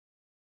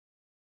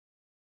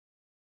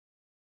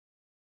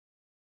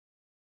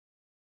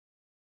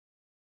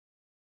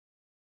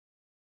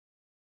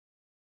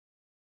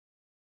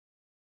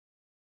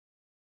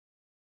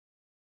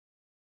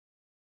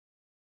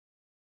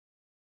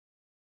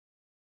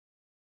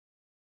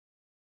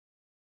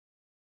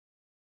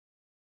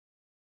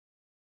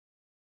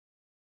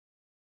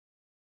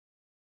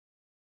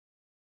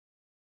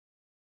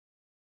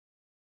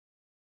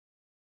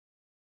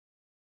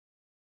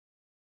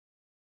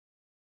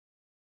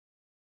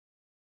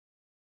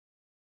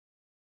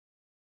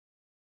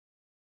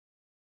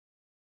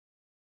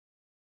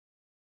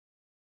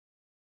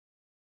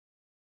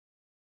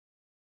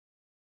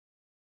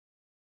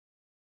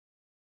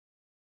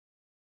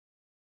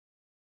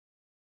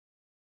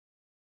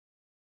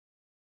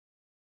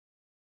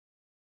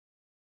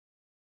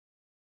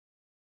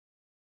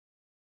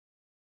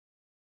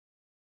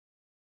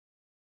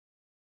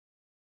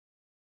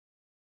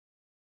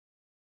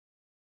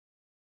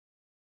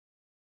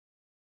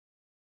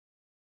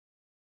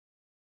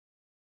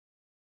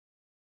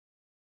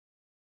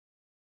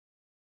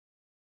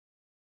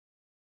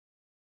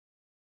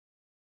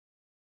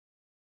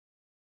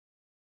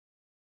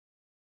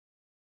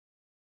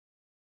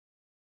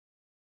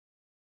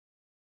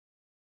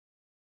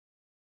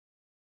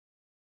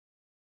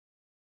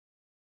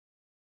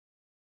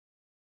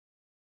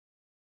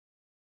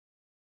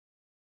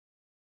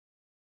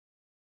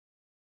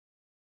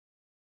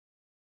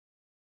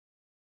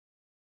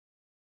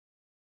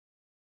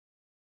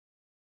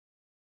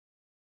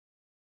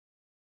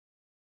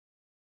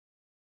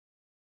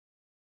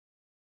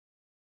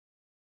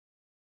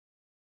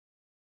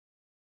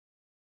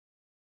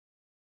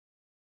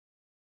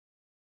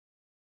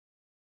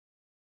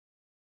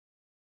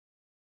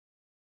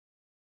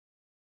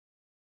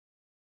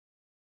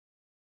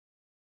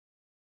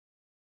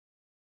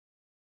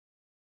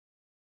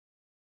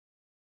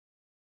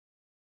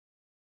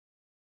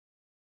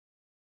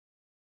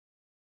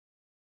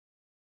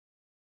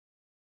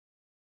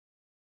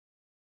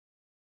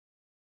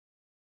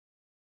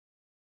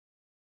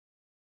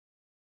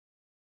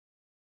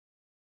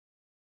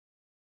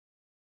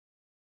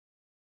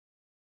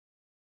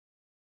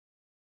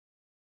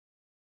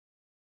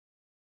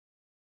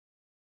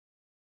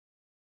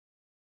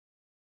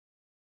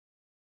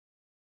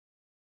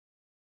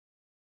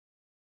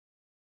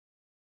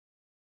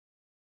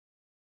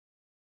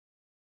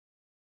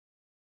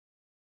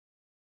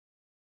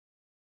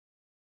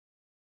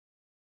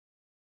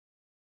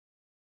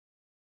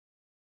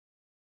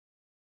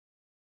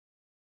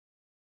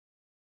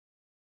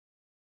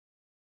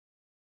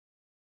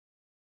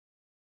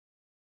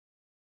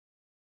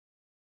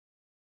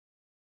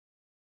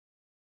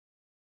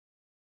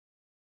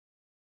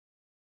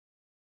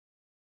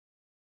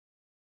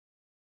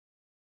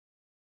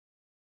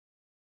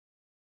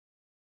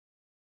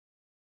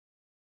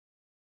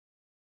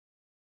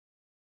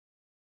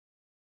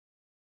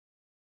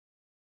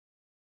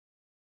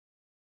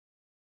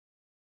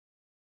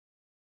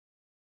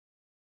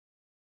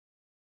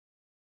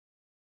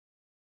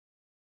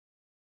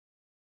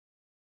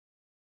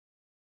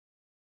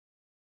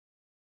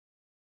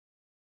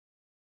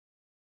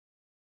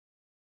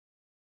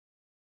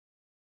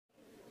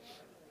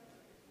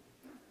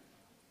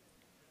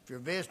you're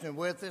visiting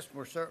with us,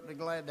 we're certainly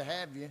glad to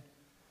have you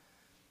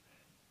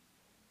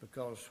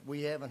because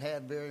we haven't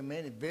had very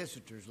many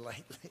visitors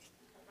lately.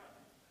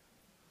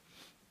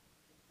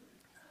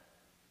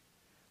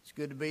 It's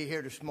good to be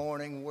here this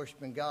morning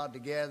worshiping God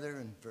together,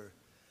 and for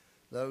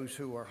those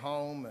who are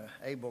home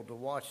able to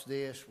watch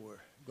this, we're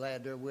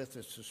glad they're with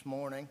us this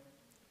morning.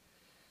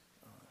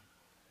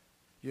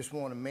 Just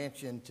want to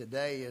mention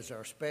today is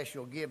our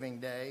special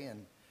giving day,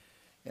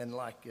 and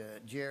like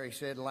Jerry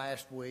said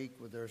last week,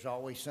 there's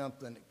always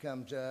something that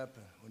comes up.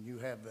 When you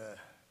have a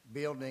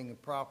building, a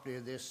property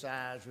of this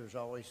size, there's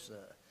always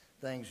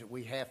things that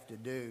we have to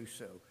do.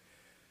 So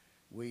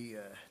we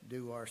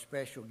do our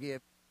special giving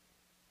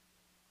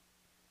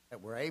that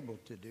we're able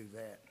to do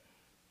that.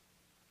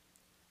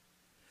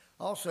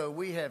 Also,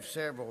 we have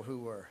several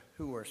who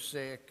are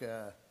sick.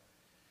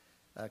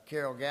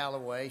 Carol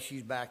Galloway,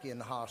 she's back in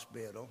the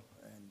hospital,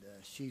 and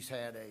she's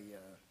had a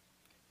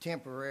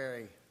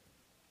temporary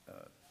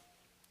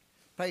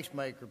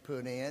pacemaker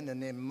put in,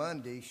 and then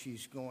Monday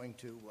she's going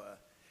to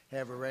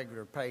have a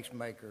regular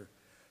pacemaker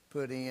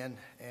put in,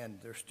 and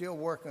they're still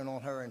working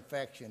on her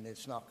infection.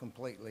 It's not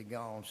completely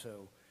gone,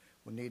 so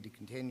we need to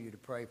continue to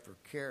pray for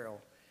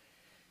Carol.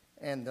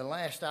 And the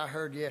last I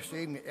heard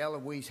yesterday evening,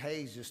 Eloise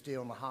Hayes is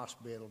still in the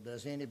hospital.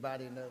 Does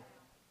anybody know?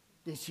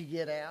 Did she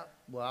get out?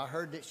 Well, I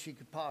heard that she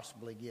could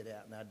possibly get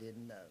out, and I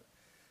didn't know.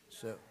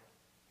 So,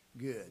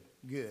 good.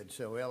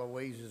 So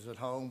Eloise is at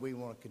home. We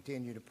want to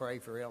continue to pray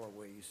for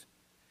Eloise.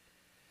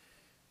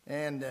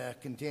 And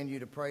continue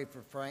to pray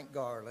for Frank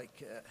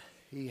Garlick.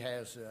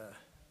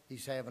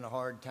 He's having a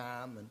hard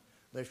time, and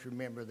let's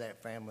remember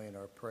that family in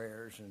our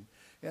prayers.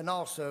 And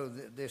also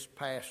this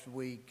past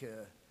week,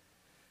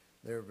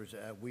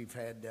 we've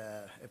had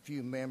a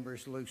few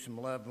members lose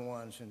some loved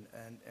ones,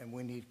 and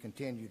we need to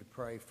continue to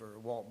pray for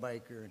Walt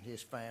Baker and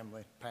his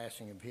family,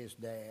 passing of his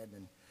dad,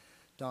 and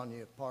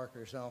Tanya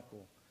Parker's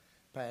uncle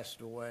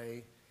passed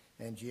away,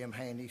 and Jim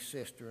Haney's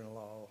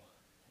sister-in-law.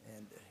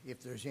 And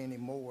if there's any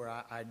more,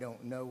 I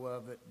don't know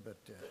of it, but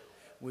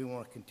we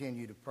want to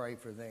continue to pray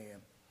for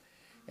them.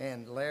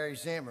 And Larry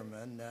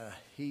Zimmerman,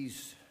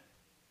 he's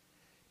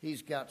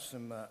got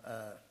some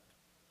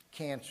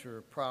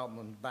cancer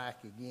problems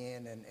back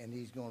again, and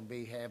he's going to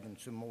be having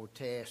some more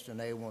tests, and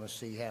they want to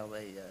see how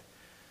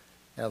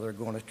they're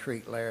going to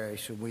treat Larry.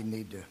 So we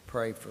need to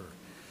pray for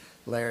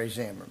Larry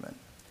Zimmerman.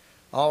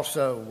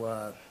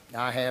 Also,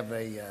 I have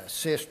a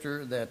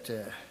sister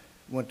that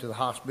went to the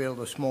hospital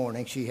this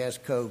morning. She has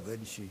COVID.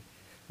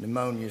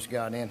 Pneumonia's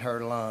got in her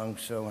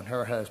lungs, and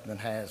her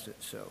husband has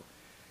it. So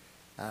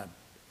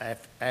I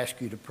ask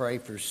you to pray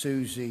for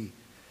Susie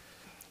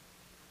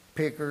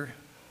Picker.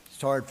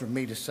 It's hard for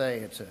me to say.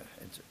 It's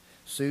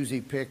Susie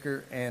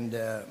Picker, and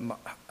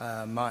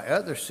my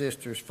other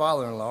sister's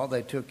father-in-law.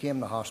 They took him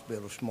to the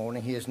hospital this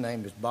morning. His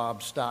name is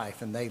Bob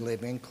Stife, and they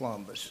live in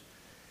Columbus.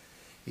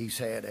 He's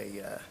had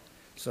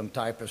some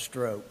type of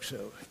stroke.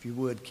 So if you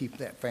would, keep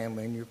that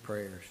family in your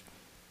prayers.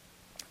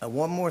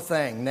 One more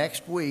thing.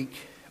 Next week,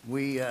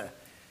 we've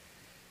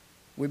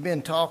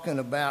been talking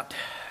about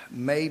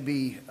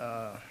maybe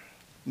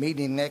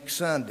meeting next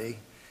Sunday,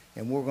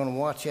 and we're going to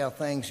watch how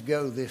things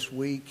go this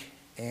week.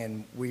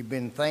 And we've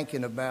been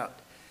thinking about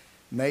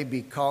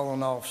maybe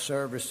calling off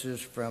services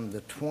from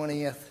the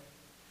 20th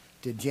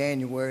to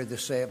January the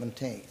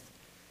 17th.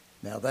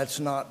 Now, that's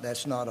not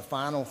a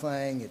final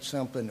thing. It's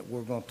something that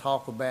we're going to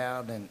talk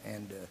about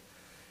and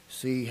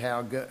see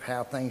how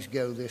things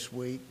go this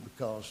week,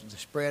 because the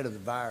spread of the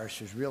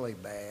virus is really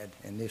bad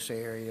in this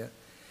area.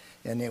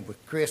 And then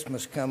with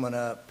Christmas coming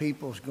up,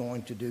 people's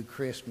going to do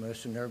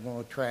Christmas, and they're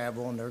going to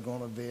travel, and they're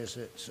going to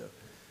visit. So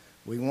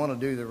we want to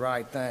do the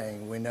right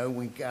thing. We know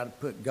we've got to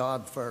put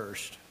God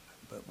first,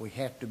 but we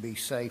have to be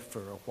safe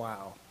for a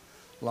while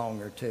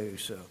longer too.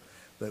 So,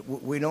 but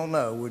we don't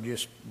know.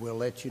 We'll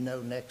let you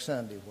know next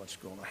Sunday what's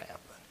going to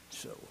happen.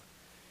 So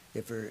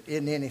if there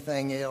isn't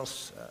anything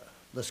else,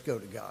 let's go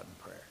to God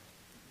in prayer.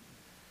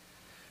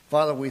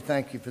 Father, we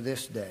thank you for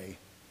this day.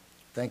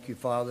 Thank you,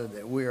 Father,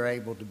 that we are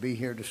able to be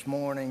here this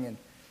morning, and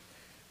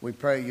we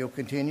pray you'll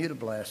continue to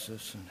bless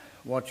us and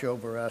watch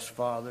over us,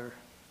 Father.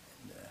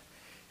 And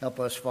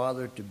help us,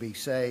 Father, to be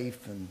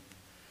safe. And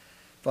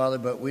Father,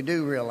 but we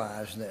do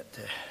realize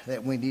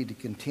that we need to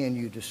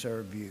continue to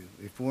serve you.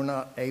 If we're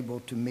not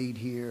able to meet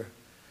here,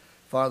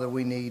 Father,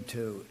 we need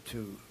to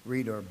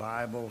read our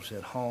Bibles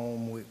at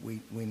home.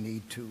 We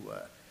need to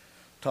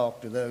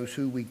talk to those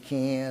who we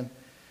can.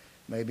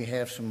 Maybe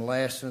have some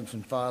lessons,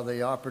 and Father,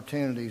 the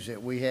opportunities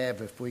that we have,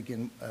 if we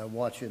can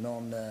watch it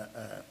on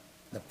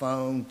the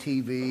phone,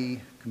 TV,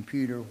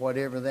 computer,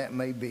 whatever that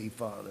may be,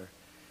 Father,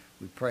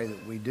 we pray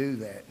that we do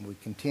that, and we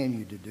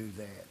continue to do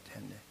that.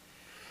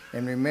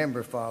 And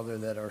remember, Father,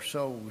 that our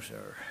souls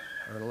are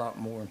a lot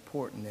more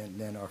important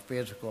than our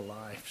physical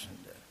lives.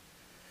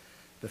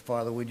 But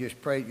Father, we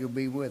just pray that you'll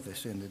be with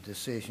us in the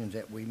decisions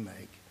that we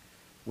make.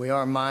 We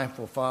are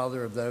mindful,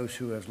 Father, of those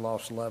who have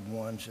lost loved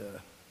ones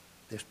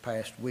this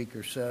past week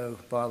or so.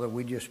 Father,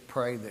 we just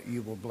pray that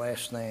you will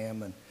bless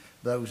them, and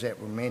those that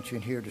were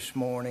mentioned here this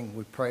morning,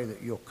 we pray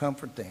that you'll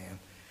comfort them.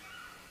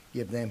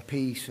 Give them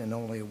peace in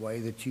only a way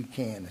that you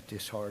can at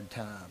this hard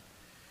time.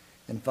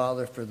 And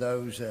Father, for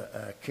those,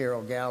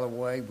 Carol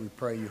Galloway, we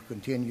pray you'll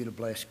continue to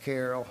bless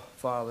Carol,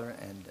 Father,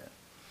 and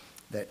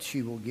that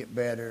she will get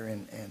better,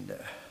 and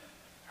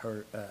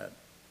her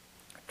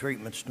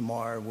treatments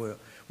tomorrow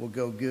will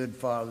go good,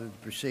 Father, the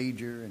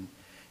procedure.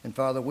 And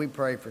Father, we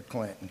pray for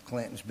Clinton.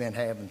 Clinton's been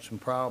having some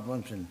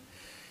problems, and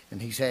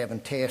he's having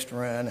tests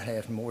run,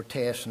 having more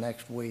tests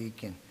next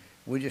week. And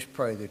we just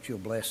pray that you'll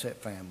bless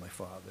that family,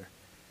 Father.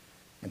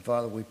 And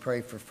Father, we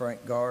pray for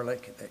Frank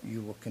Garlick, that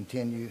you will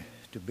continue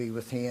to be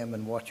with him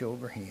and watch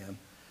over him.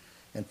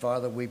 And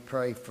Father, we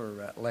pray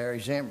for Larry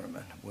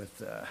Zimmerman with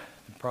the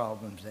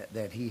problems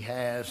that he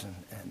has,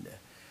 and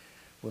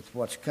with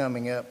what's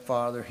coming up,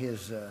 Father,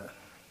 his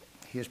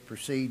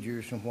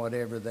procedures and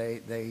whatever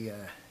they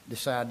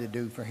decide to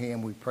do for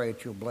him. We pray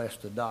that you'll bless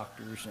the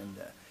doctors and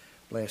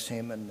bless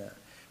him and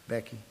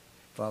Becky,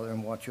 Father,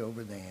 and watch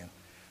over them.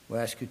 We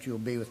ask that you'll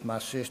be with my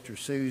sister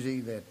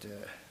Susie, that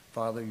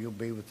Father, you'll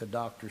be with the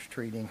doctors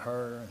treating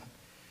her, and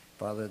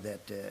Father,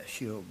 that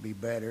she'll be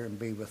better, and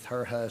be with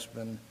her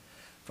husband,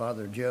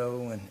 Father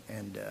Joe,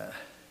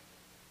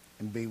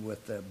 and be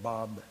with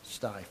Bob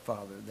Stife,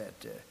 Father,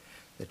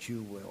 that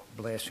you will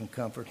bless and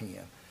comfort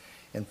him.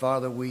 And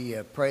Father, we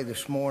pray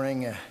this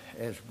morning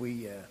as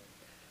we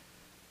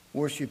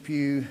worship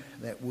you,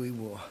 that we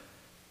will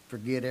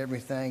forget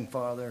everything,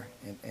 Father,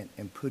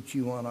 and put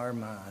you on our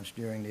minds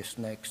during this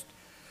next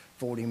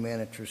 40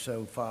 minutes or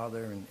so,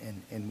 Father,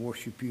 and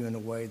worship you in a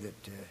way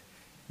that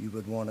you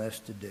would want us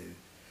to do.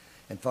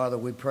 And Father,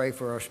 we pray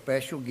for our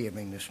special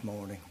giving this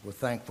morning. We're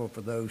thankful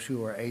for those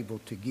who are able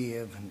to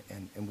give,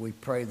 and we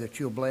pray that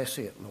you'll bless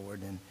it,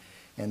 Lord,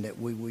 and that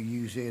we will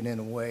use it in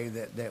a way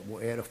that will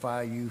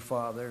edify you,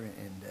 Father,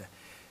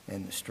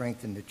 and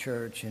strengthen the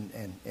church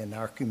and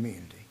our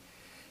community.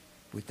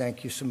 We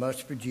thank you so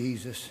much for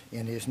Jesus.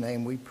 In his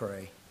name we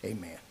pray.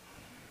 Amen.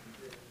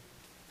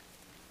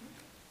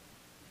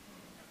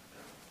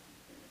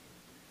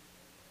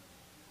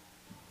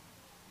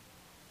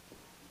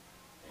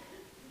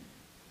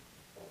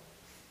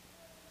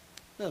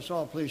 Let's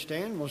all please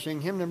stand. We'll sing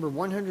hymn number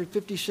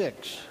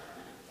 156.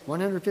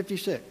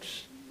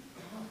 156.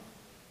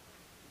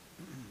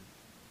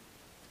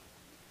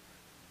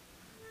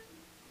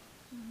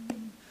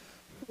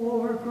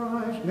 For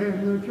Christ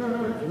in the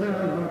church, let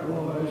our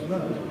voice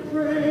let us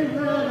bring,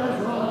 let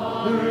us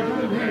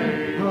honor the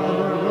name of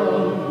our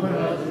own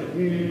blessed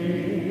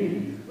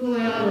King. Let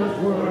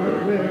us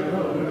work with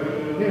the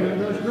in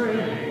the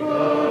strength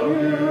of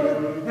you,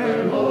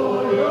 and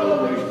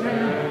loyally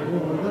stand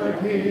for the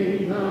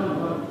kingdom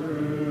of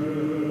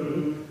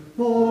truth.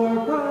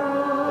 For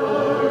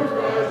Christ,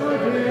 the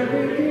dear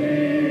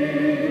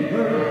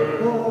Redeemer,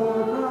 for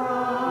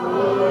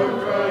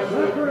Christ,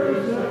 the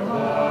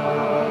crucified,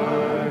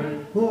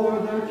 for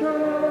the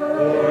church,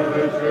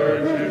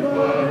 his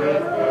blood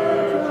hath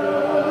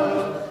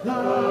purchased, the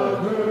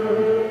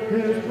church,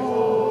 his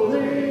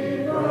holy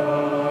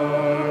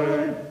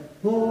bride.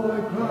 For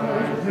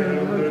Christ and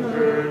the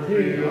church, he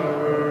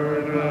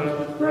earned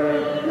us,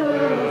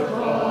 let us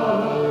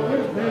follow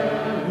his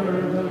banner,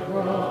 the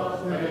cross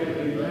they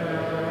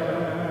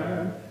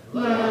bear.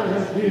 Let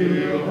us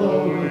yield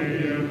wholly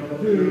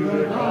to the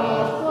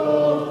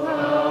gospel's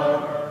power,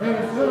 and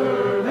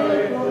serve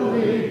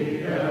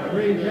faithfully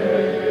every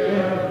day,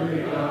 every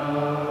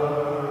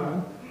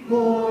hour.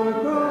 For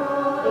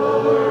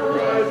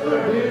Christ, the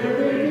dear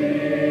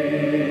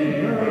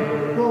Redeemer,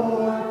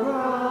 for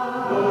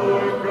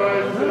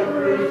Christ, the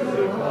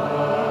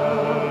crucified,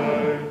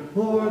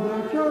 for the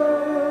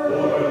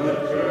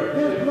church,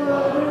 his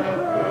blood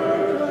hath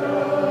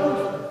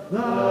purchased,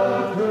 the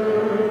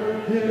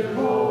church, his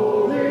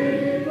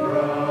holy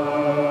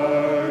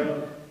bride.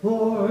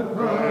 For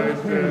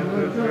Christ and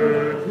the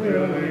church,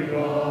 willing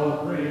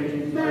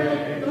offerings,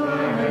 make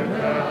time and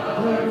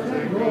talents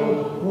and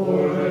growth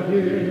for the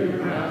dear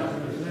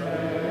Master's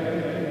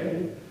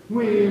sake.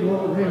 We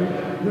will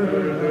render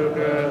the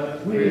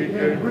best we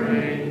can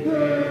bring to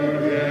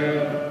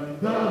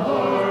give, the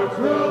hearts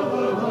of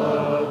the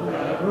love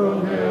that will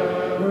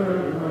never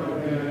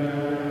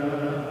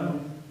condemn.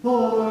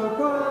 For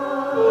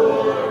Christ,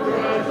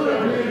 the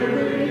dear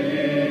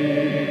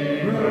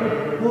Redeemer,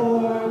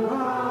 for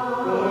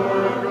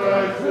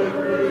Christ, the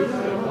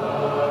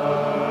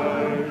crucified,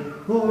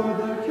 for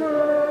the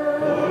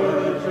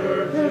church,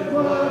 his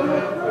blood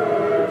hath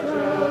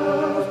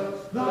purchased,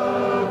 the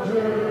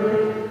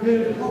church,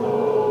 his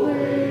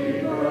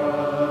holy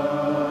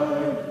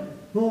bride.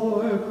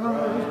 For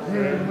Christ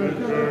and the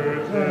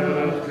church, let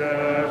us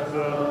cast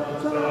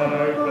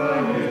aside by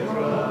his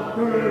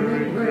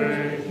conquering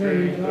grace,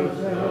 change of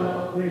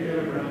self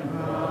here and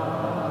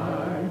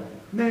high.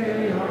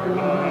 May our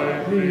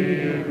life be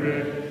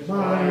enriched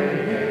by a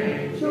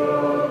gain so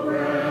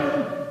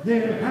grand,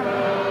 then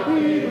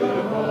happy the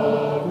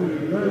call to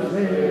the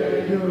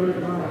Savior's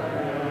right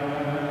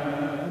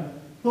hand.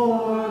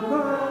 For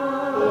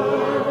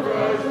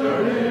Christ, the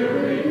dear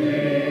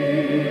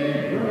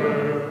Redeemer,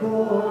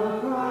 for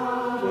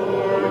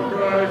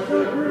Christ,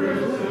 the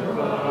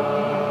crucified,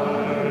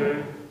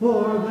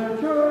 for the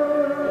church,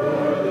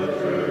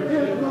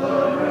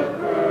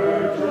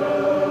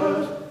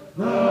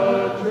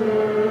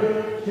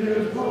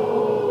 his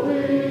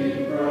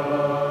holy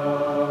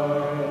bride.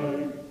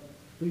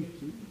 Please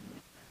seat.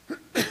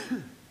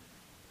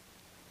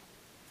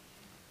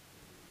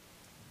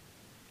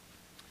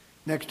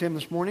 Next hymn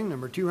this morning,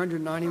 number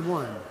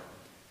 291.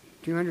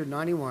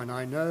 291,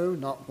 I know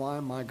not why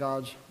why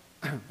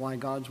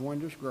God's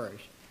wondrous grace.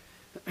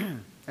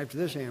 After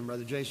this hymn,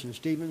 Brother Jason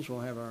Stevens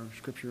will have our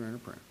scripture and a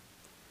prayer.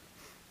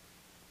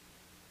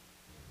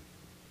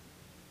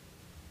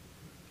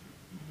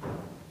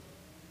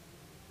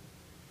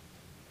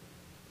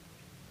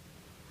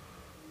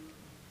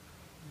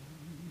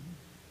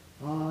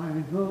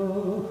 I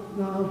know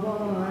not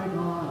why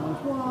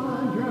God's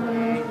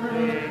wondrous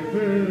grace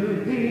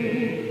to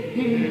thee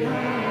he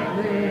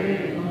hath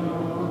made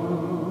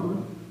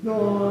known,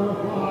 nor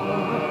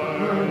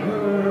why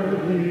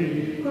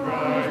unworthy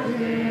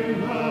Christ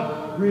in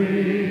love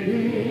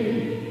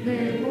redeemed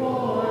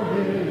before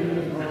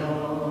his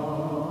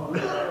own. By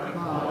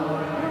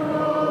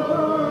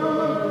over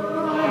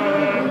I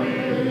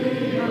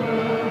believe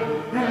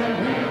and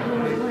have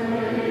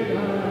persuaded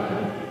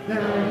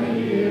that he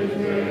is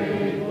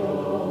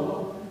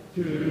able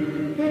to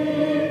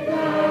keep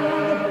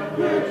that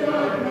which I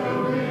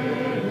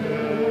committed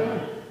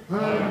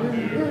unto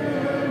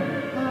him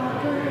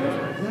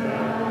against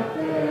that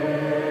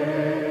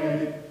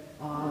day.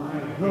 I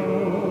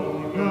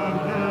know not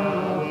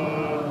how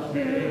the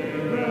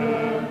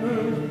Spirit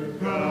moves,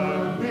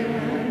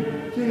 convincing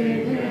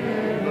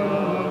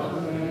innocent,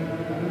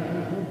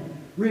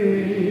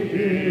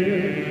 revealing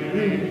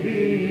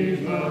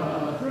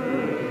Jesus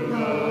through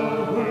the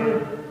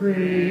Word,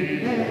 creating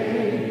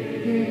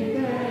faith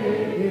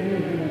in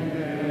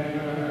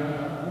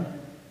them.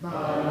 But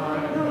I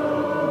know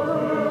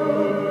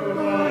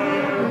I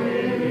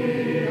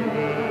believe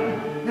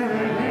and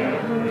am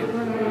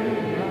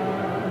persuaded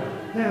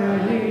that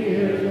he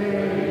is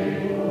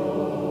able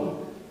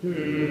to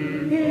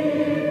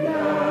keep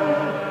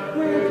that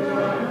which I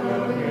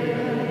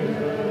committed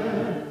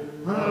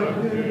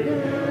unto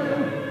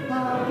him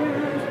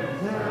against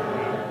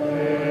that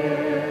day.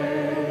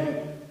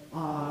 I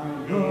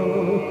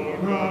know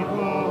not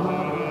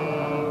what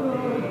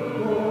good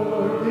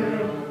for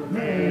him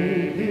may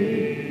be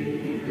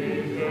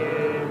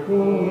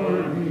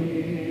for me.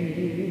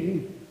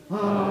 A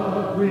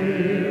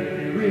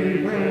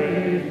weary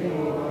ways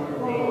for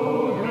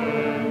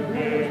golden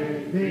days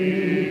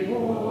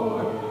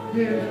before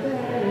his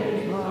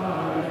face I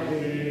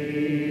see.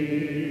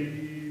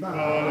 But I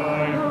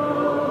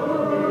know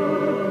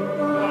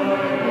I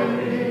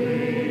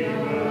believe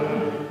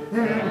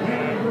and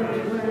am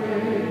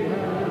persuaded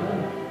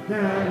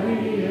that he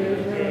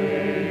is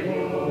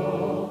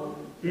able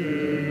to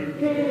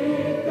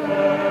keep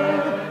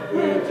that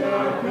which I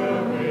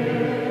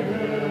committed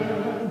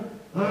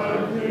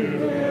unto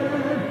him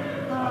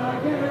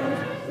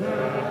against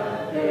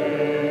that day.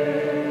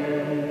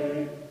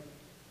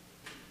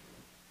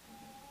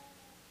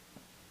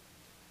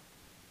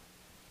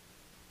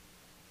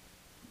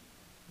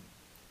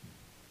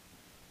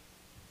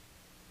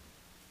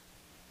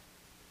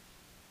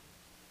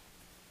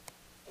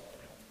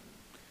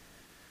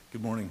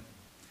 Good morning.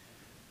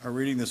 Our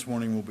reading this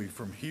morning will be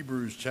from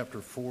Hebrews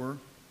chapter 4,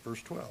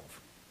 verse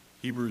 12.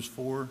 Hebrews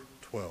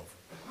 4:12.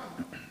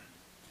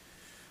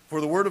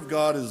 For the word of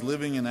God is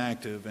living and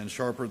active and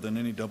sharper than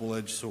any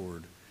double-edged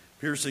sword,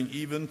 piercing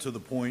even to the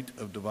point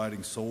of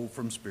dividing soul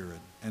from spirit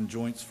and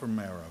joints from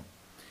marrow.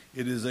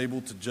 It is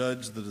able to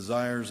judge the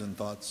desires and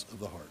thoughts of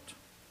the heart.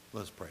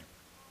 Let's pray.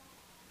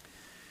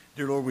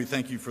 Dear Lord, we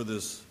thank you for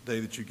this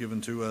day that you've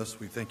given to us.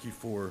 We thank you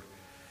for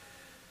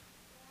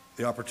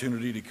the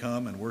opportunity to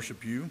come and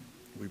worship you.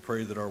 We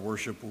pray that our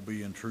worship will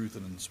be in truth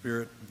and in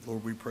spirit.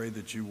 Lord, we pray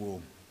that you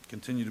will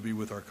continue to be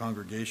with our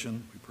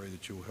congregation. We pray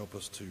that you will help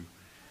us to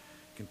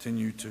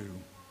continue to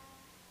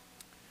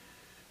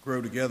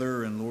grow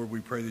together. And Lord, we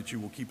pray that you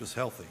will keep us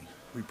healthy.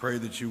 We pray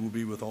that you will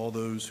be with all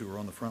those who are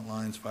on the front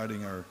lines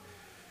fighting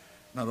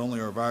not only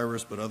our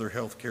virus, but other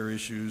health care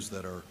issues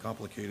that are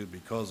complicated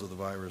because of the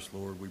virus.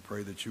 Lord, we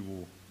pray that you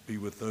will be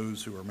with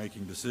those who are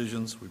making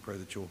decisions. We pray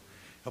that you'll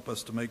help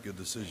us to make good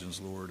decisions,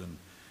 Lord. And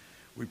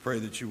we pray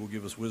that you will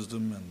give us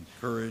wisdom and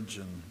courage.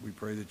 And we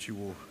pray that you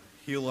will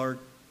heal our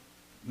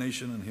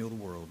nation and heal the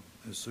world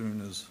as soon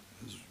as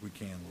we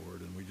can,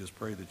 Lord. And we just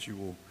pray that you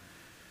will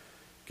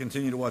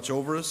continue to watch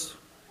over us,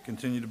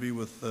 continue to be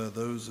with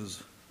those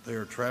as they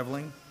are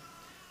traveling.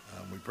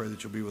 We pray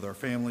that you'll be with our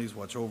families,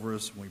 watch over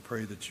us, and we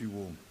pray that you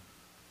will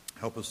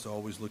help us to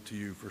always look to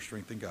you for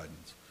strength and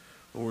guidance.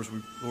 Lord,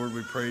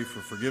 we pray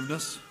for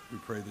forgiveness. We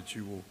pray that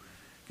you will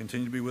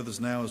continue to be with us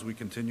now as we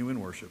continue in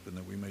worship, and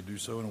that we may do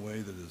so in a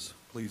way that is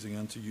pleasing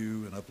unto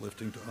you and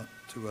uplifting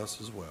to us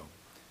as well.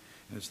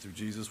 And it's through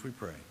Jesus we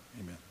pray.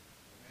 Amen.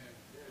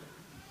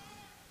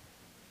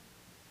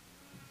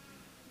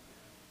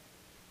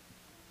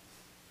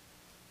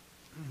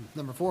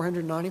 Number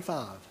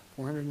 495.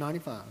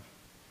 495.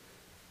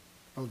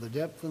 Oh, the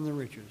depth and the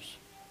riches.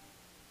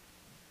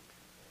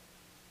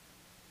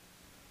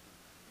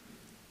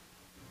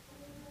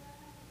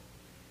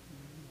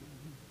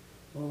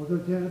 Oh, the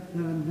depth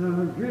and the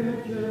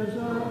riches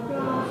of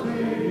God's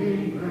saving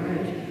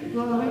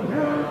flowing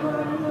down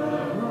from the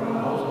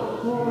cross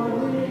for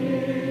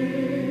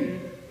thee.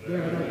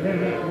 There the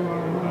death for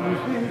my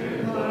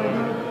sins, by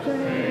the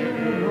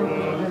Savior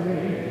was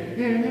slain,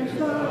 in his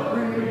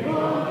suffering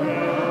on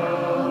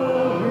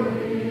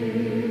Calvary.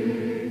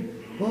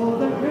 Oh,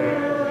 the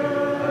death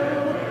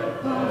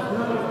of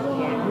such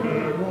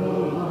wonderful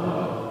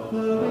love,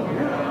 loving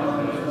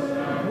heaven's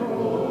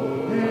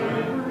temple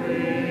and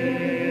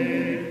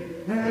free,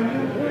 and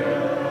the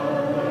death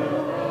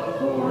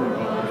for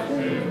my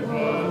sins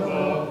was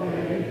all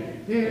paid,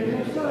 in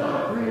his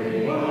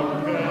suffering on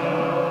Calvary.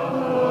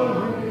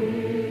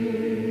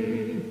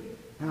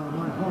 How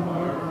my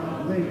heart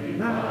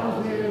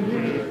bows in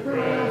his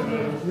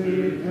presence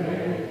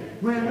today,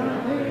 when I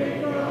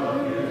think of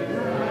his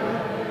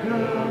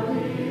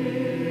agony.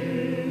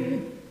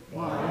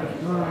 Why is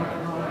my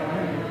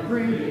hand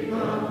free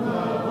from the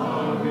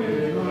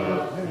bondage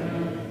of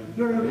sin,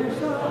 through his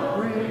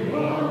suffering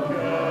on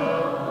Calvary?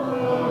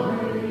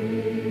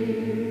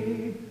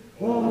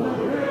 Oh, the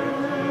death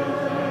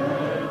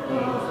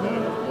of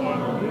such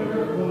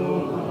wonderful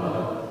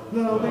love,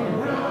 loving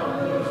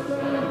helpless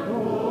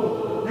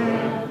temple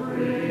and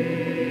free,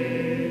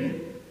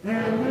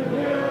 and the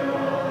death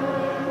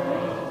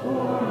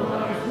for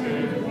my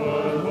sins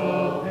was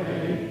all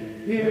paid,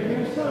 in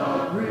his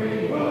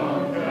suffering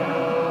on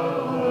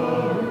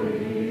Calvary.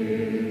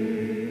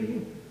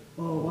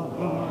 Oh, what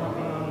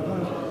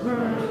marvelous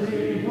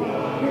mercy,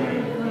 what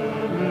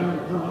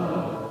infinite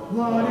love,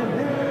 what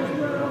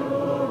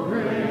immeasurable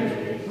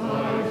grace I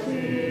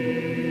see.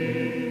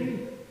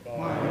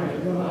 By his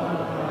blood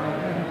I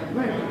am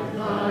cleansed,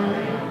 I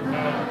am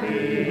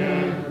happy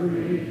and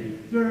free,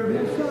 through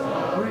his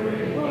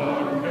suffering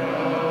on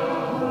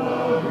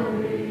Calvary.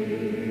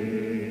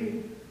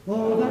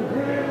 Oh, the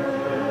death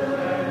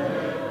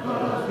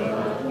of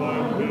such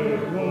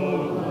wonderful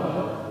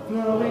love,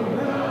 flowing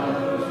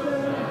helpless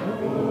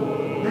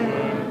temple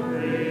and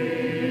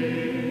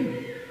free,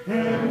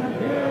 and the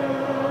death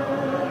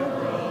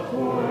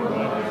for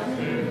my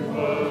sins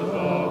was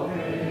all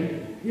paid,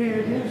 in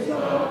his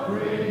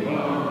suffering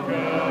on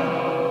Calvary.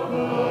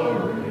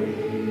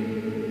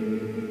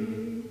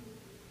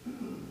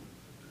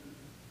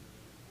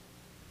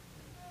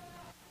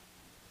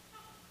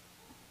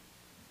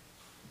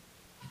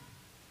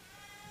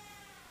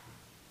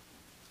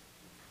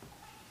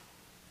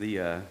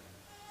 The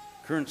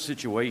current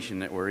situation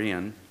that we're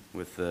in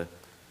with the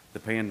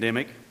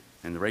pandemic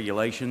and the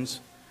regulations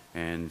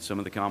and some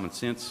of the common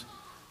sense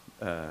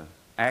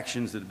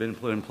actions that have been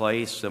put in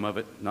place, some of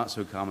it not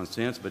so common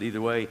sense, but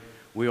either way,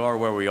 we are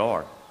where we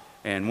are.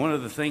 And one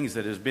of the things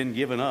that has been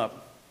given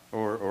up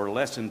or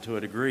lessened to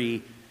a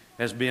degree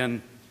has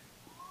been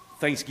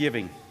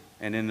Thanksgiving.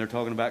 And then they're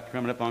talking about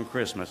coming up on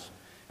Christmas.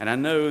 And I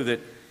know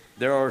that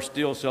there are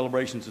still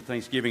celebrations of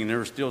Thanksgiving, and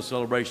there are still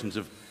celebrations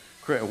of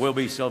will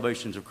be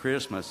celebrations of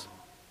Christmas,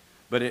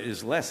 but it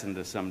is lessened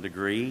to some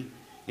degree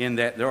in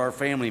that there are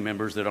family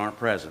members that aren't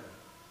present.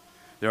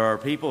 There are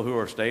people who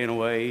are staying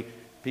away,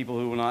 people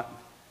who will not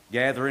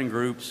gather in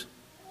groups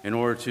in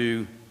order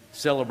to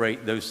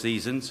celebrate those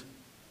seasons,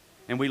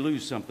 and we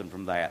lose something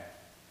from that.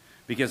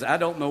 Because I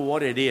don't know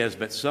what it is,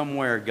 but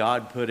somewhere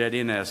God put it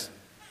in us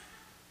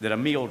that a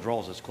meal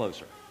draws us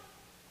closer.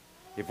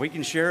 If we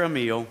can share a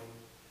meal,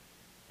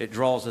 it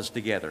draws us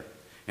together.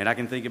 And I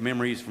can think of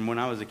memories from when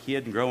I was a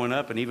kid and growing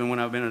up, and even when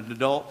I've been an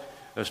adult,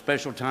 of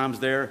special times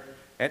there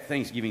at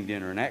Thanksgiving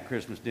dinner and at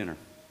Christmas dinner.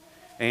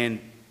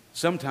 And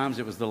sometimes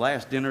it was the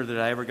last dinner that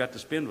I ever got to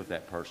spend with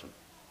that person.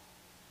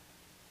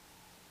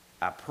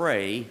 I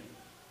pray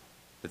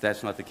that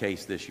that's not the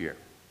case this year.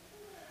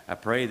 I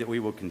pray that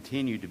we will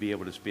continue to be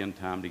able to spend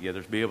time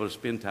together, to be able to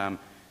spend time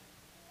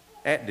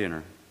at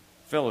dinner,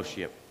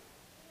 fellowship,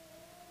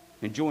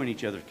 enjoying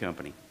each other's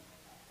company.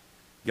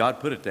 God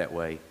put it that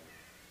way.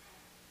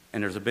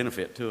 And there's a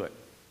benefit to it.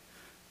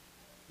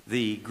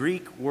 The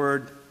Greek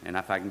word, and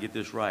if I can get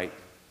this right,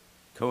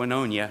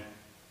 koinonia,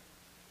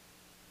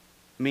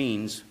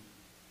 means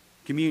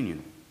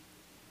communion.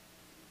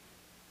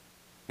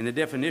 And the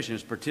definition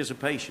is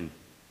participation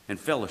and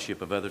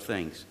fellowship of other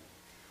things.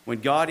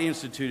 When God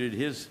instituted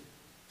his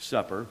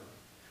supper,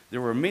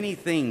 there were many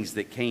things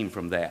that came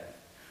from that.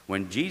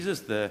 When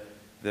Jesus, the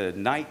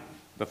night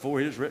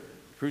before his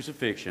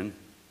crucifixion,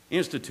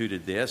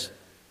 instituted this,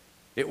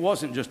 it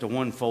wasn't just a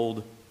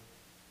one-fold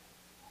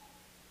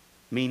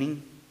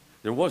meaning.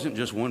 There wasn't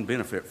just one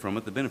benefit from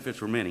it. The benefits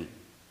were many.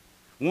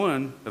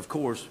 One, of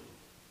course,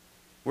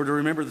 were to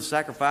remember the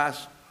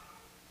sacrifice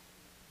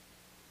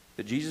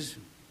that Jesus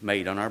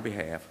made on our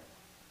behalf,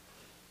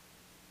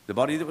 the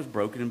body that was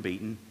broken and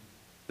beaten,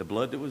 the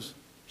blood that was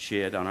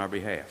shed on our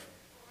behalf.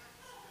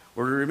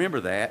 We're to remember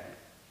that,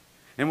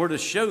 and we're to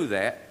show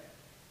that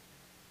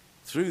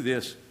through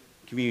this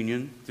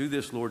communion, through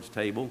this Lord's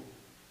table,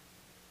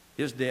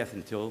 his death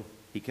until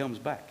he comes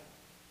back.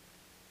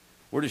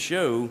 We're to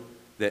show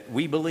that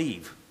we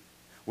believe.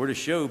 We're to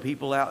show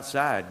people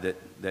outside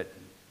that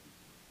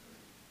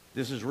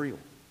this is real.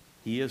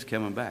 He is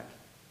coming back,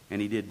 and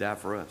he did die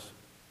for us.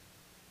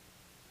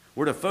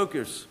 We're to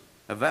focus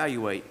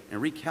evaluate,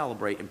 and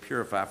recalibrate and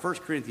purify. 1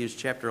 Corinthians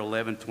chapter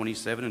 11,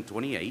 27 and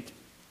 28.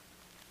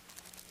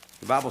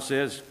 The Bible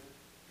says,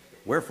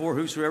 "Wherefore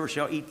whosoever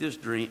shall eat this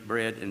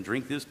bread and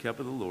drink this cup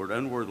of the Lord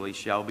unworthily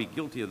shall be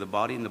guilty of the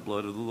body and the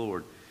blood of the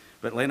Lord.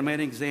 But let a man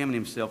examine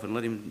himself, and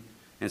let him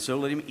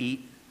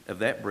eat of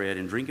that bread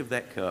and drink of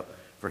that cup.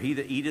 For he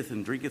that eateth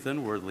and drinketh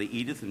unworthily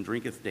eateth and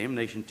drinketh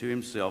damnation to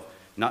himself,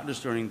 not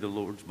discerning the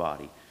Lord's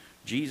body."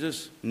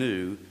 Jesus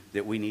knew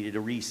that we needed a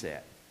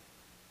reset.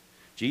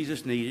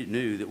 Jesus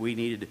knew that we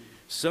needed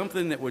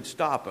something that would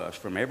stop us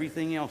from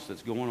everything else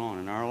that's going on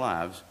in our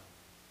lives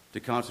to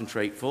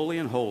concentrate fully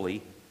and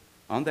wholly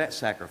on that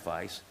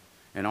sacrifice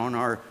and on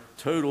our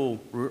total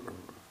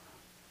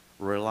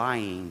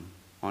relying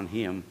on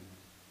Him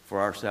for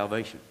our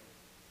salvation.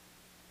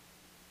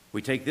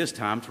 We take this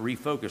time to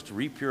refocus, to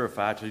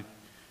repurify,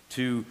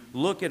 to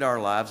look at our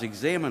lives,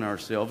 examine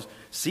ourselves,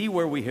 see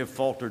where we have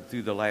faltered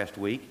through the last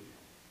week.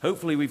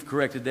 Hopefully we've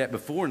corrected that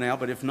before now,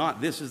 but if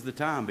not, this is the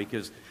time,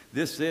 because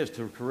this says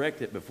to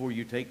correct it before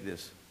you take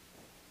this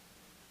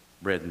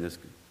bread and this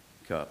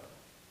cup.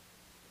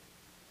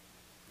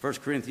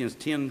 1 Corinthians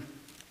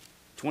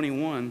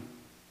 10:21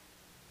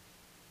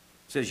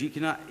 says, "You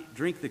cannot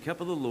drink the cup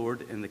of the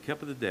Lord and the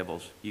cup of the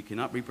devils. You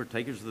cannot be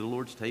partakers of the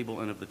Lord's table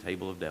and of the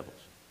table of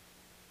devils."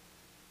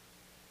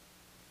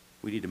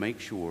 We need to make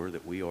sure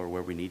that we are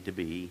where we need to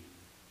be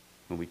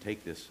when we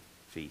take this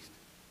feast.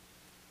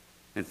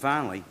 And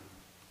finally,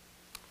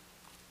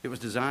 it was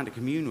designed to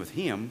commune with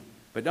Him,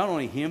 but not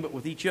only Him, but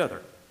with each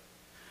other.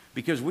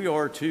 Because we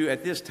are to,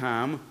 at this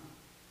time,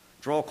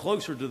 draw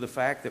closer to the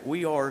fact that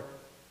we are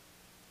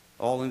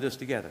all in this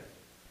together.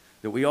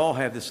 That we all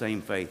have the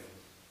same faith.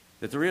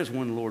 That there is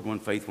one Lord, one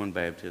faith, one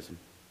baptism.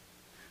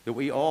 That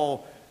we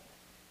all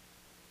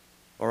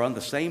are on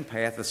the same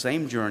path, the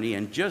same journey,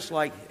 and just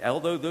like,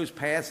 although those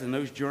paths and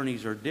those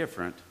journeys are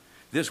different,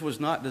 this was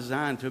not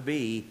designed to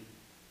be,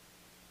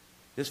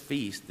 this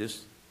feast,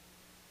 this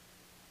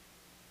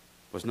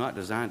was not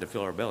designed to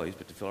fill our bellies,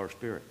 but to fill our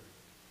spirit.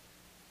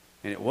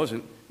 And it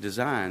wasn't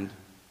designed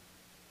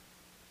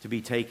to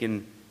be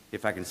taken,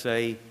 if I can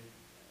say,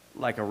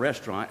 like a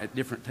restaurant at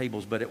different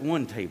tables, but at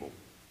one table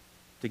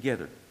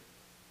together.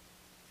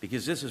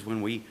 Because this is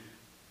when we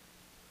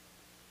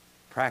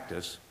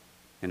practice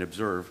and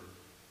observe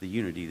the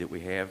unity that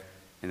we have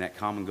and that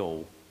common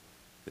goal.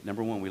 That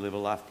number one, we live a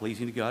life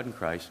pleasing to God in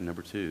Christ, and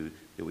number two,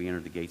 that we enter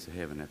the gates of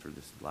heaven after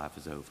this life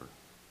is over.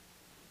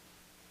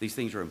 These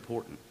things are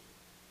important.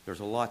 There's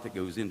a lot that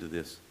goes into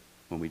this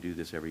when we do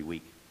this every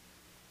week.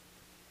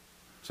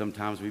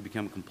 Sometimes we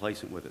become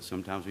complacent with it.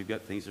 Sometimes we've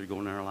got things that are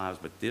going on in our lives.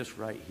 But this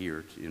right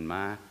here, in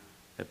my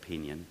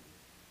opinion,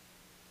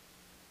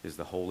 is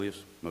the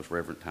holiest, most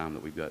reverent time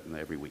that we've got in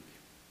every week.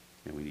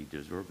 And we need to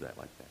observe that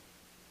like that.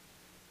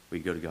 We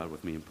go to God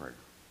with me in prayer.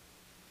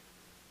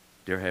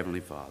 Dear Heavenly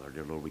Father,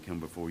 dear Lord, we come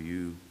before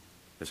you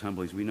as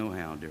humbly as we know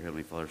how. Dear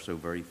Heavenly Father, so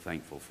very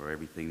thankful for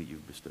everything that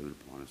you've bestowed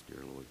upon us,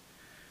 dear Lord.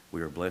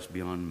 We are blessed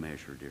beyond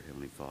measure, dear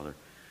Heavenly Father,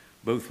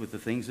 both with the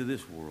things of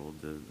this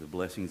world, the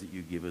blessings that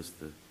you give us,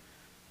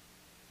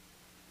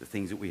 the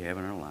things that we have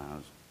in our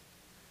lives.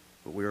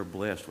 But we are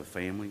blessed with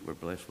family, we're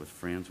blessed with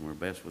friends, and we're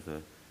blessed with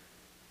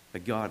a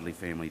godly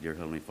family, dear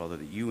Heavenly Father,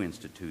 that you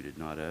instituted,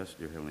 not us,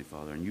 dear Heavenly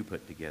Father, and you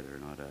put together,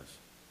 not us.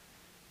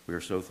 We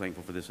are so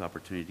thankful for this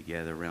opportunity to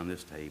gather around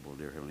this table,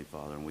 dear Heavenly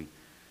Father, and we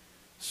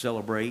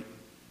celebrate,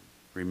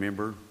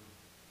 remember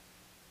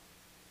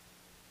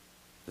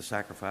the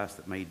sacrifice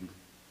that made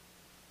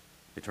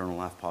eternal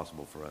life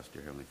possible for us,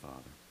 dear Heavenly Father.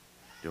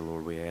 Dear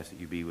Lord, we ask that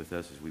you be with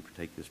us as we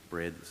partake this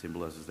bread that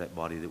symbolizes that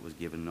body that was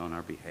given on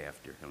our behalf,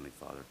 dear Heavenly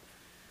Father.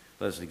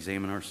 Let us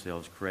examine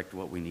ourselves, correct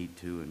what we need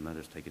to, and let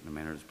us take it in a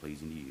manner that's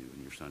pleasing to you.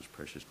 In your Son's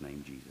precious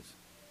name, Jesus,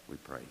 we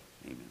pray.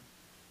 Amen.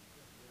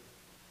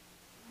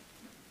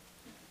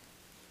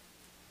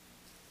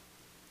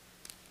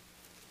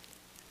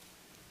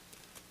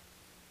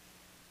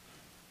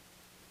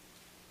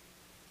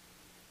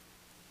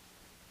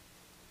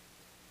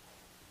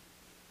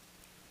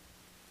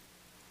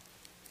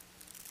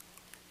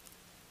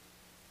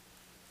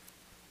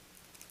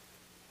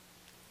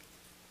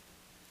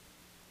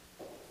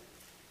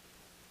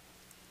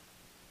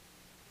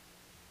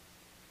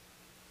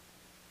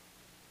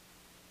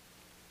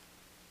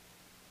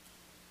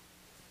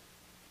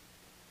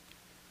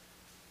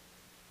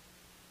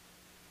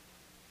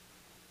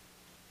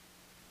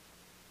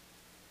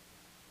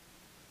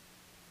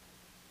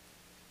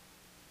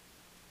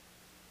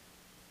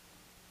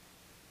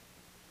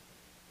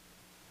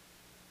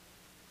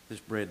 This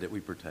bread that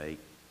we partake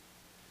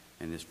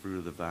and this fruit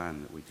of the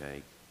vine that we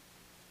take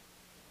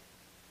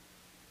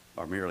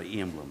are merely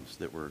emblems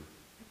that were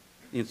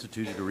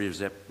instituted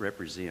to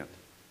represent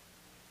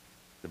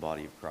the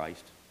body of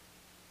Christ.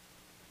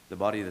 The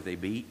body that they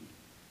beat,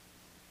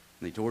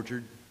 they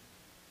tortured,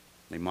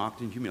 they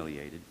mocked and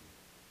humiliated.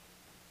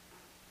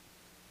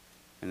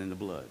 And then the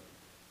blood.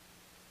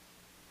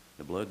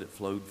 The blood that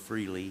flowed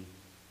freely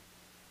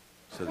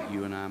so that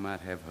you and I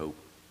might have hope.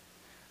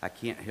 I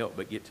can't help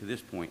but get to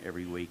this point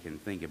every week and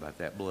think about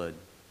that blood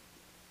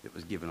that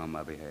was given on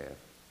my behalf.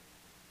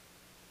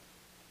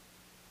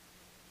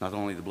 Not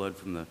only the blood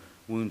from the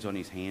wounds on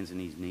his hands and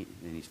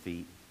his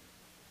feet,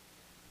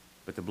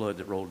 but the blood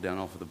that rolled down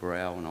off of the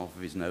brow and off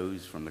of his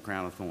nose from the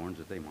crown of thorns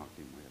that they mocked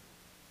him with.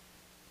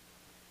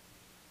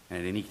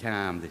 And at any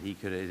time that he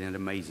could have, it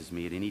amazes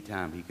me, at any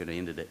time he could have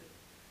ended it.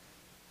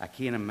 I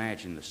can't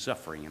imagine the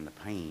suffering and the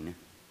pain,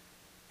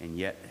 and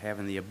yet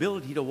having the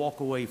ability to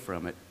walk away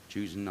from it,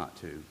 choosing not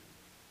to.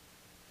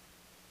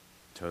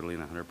 Totally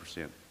and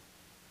 100%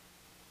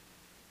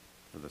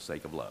 for the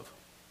sake of love.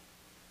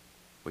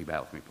 Will you bow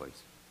with me, please?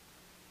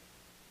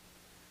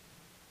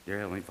 Dear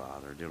Heavenly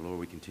Father, dear Lord,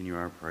 we continue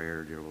our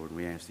prayer, dear Lord, and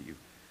we ask that you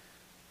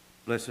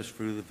bless us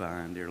fruit of the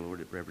vine, dear Lord,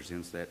 that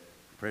represents that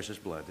precious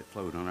blood that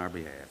flowed on our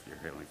behalf, dear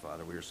Heavenly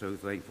Father. We are so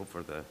thankful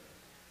for the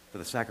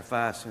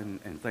sacrifice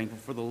and thankful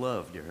for the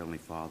love, dear Heavenly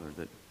Father,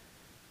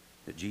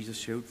 that Jesus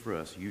showed for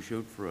us, you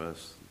showed for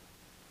us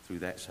through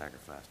that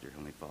sacrifice, dear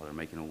Heavenly Father,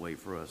 making a way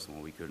for us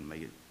when we couldn't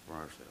make it for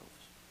ourselves.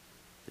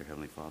 Dear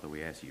Heavenly Father,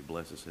 we ask that you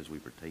bless us as we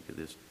partake of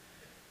this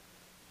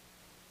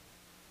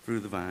fruit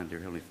of the vine, dear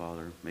Heavenly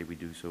Father. May we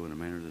do so in a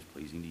manner that's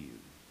pleasing to you.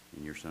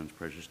 In your Son's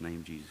precious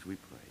name, Jesus, we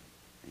pray.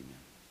 Amen.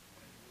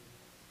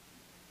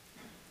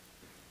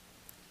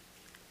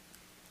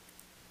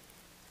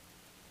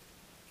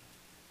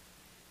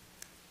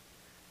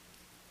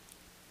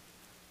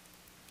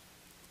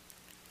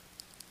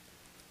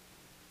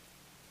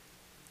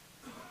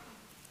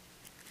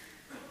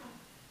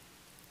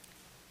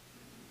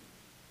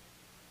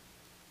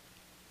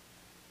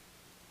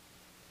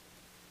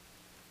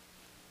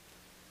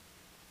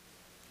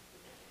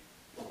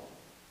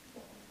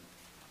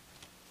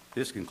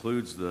 This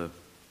concludes the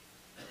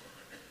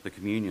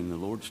communion, the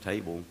Lord's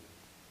table,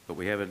 but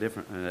we have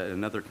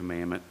another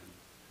commandment,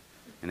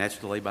 and that's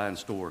to lay by and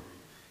store.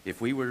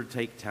 If we were to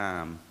take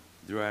time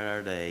throughout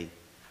our day,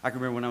 I can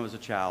remember when I was a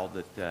child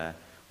that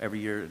every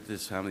year at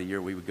this time of the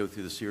year we would go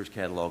through the Sears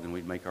catalog and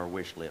we'd make our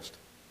wish list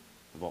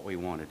of what we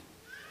wanted,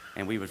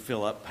 and we would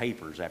fill up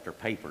papers after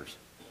papers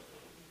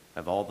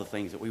of all the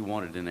things that we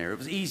wanted in there. It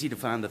was easy to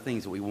find the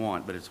things that we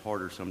want, but it's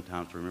harder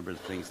sometimes to remember the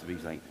things to be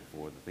thankful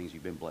for, the things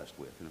you've been blessed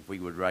with. And if we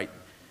would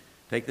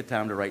take the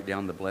time to write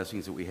down the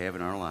blessings that we have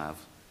in our lives,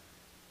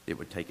 it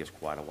would take us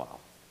quite a while.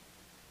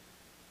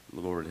 The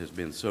Lord has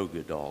been so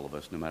good to all of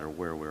us, no matter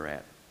where we're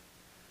at.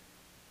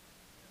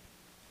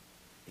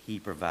 He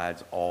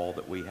provides all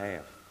that we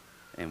have,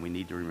 and we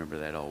need to remember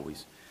that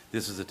always.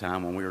 This is a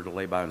time when we are to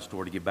lay by and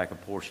store, to give back a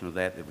portion of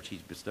that which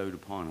He's bestowed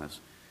upon us,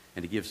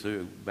 and to give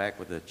so back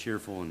with a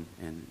cheerful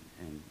and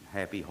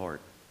happy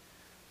heart.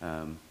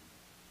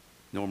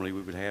 Normally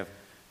we would have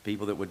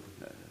people that would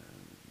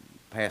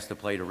pass the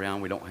plate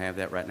around. We don't have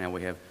that right now.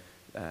 We have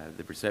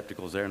the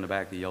receptacles there in the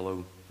back, the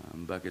yellow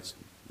buckets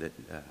that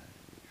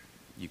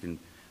you can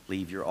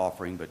leave your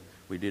offering, but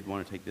we did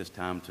want to take this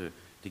time to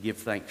give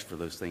thanks for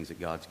those things that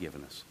God's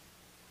given us.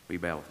 Will you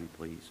bow with me,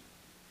 please?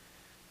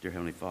 Dear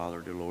Heavenly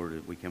Father, dear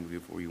Lord, we come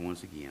before you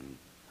once again,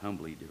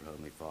 humbly, dear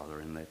Heavenly Father,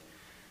 and that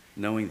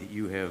knowing that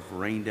you have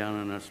rained down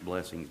on us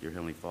blessings, dear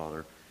Heavenly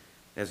Father,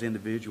 as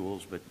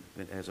individuals, but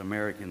as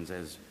Americans,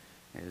 as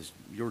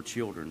your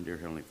children, dear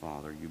Heavenly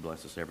Father, you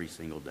bless us every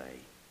single day.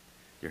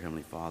 Dear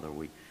Heavenly Father,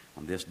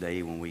 on this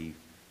day when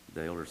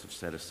the elders have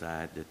set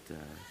aside that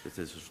this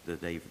is the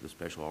day for the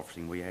special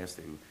offering, we ask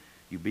that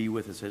you be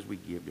with us as we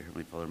give, dear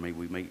Heavenly Father. May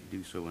we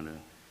do so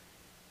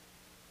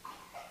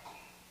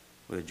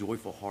with a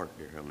joyful heart,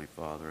 dear Heavenly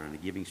Father, and a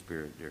giving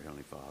spirit, dear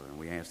Heavenly Father. And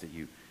we ask that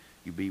you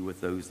be with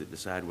those that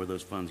decide where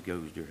those funds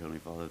goes, dear Heavenly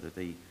Father, that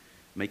they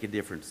make a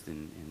difference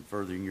in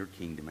furthering your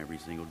kingdom every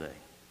single day.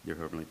 Dear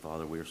Heavenly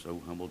Father, we are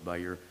so humbled by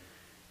your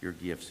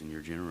gifts and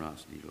your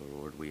generosity,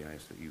 Lord. We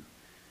ask that you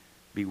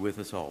be with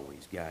us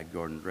always. Guide,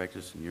 guard, and direct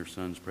us in your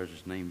Son's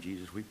precious name,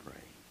 Jesus, we pray.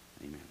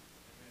 Amen.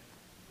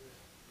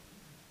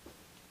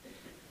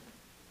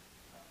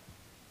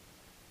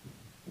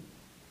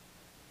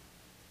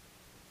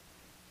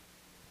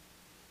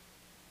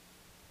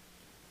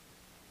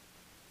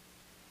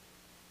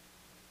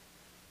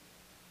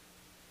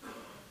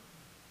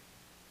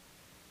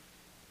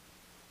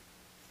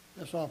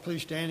 Let's all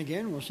please stand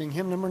again. We'll sing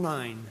hymn number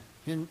 9.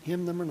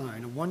 Hymn number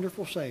 9, A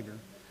Wonderful Savior.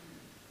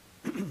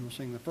 We'll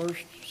sing the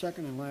first,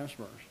 second, and last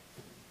verse.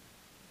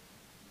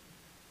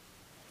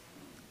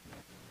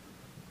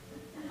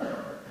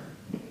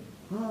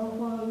 How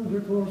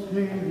wonderful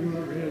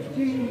Savior is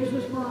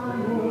Jesus my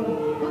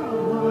Lord. How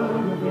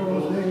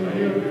wonderful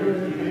Savior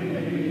is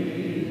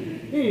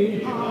He.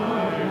 He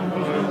hides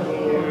my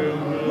soul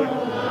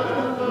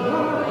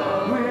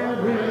where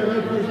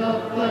rivers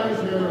of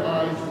pleasure I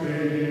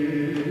see.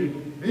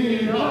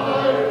 He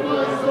hides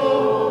my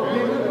soul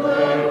in the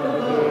cleft of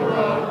the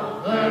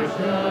rock that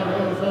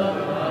shadows of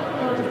my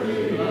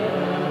thirsty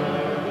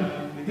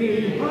land. He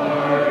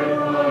hides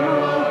my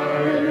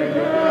heart in the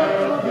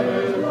depths of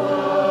His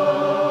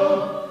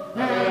love,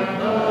 and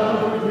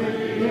covers me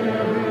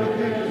there with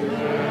His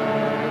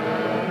hand.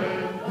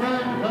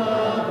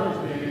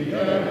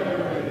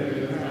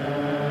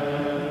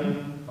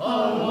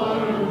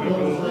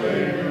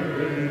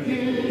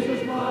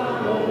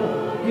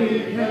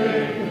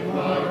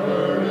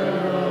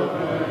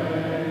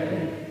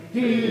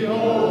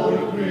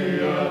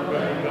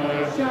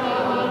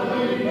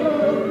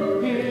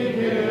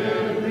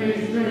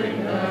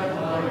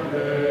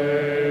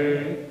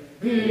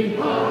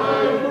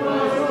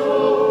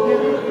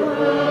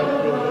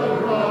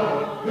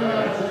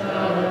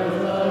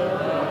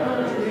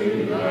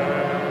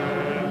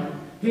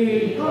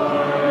 He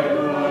died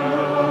for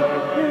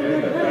us in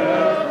the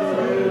depths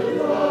of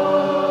his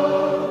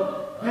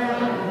love,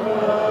 and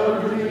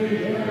covered the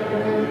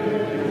air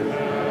with his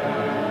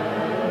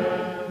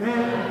hand,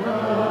 and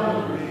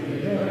covered the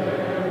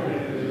air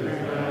with his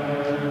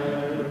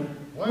hand.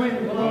 When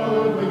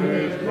clothed in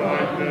his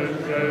brightness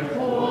and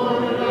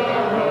poured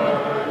our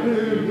heart to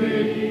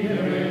meet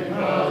him in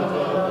clouds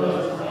of the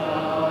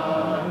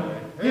sky,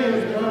 his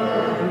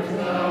perfect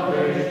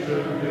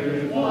salvation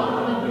is won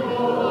and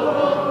gold.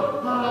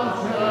 I'll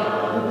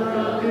shout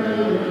the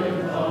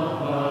millions on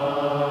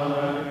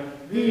high.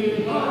 He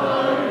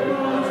died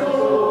my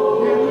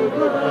soul in the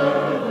grave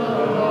of the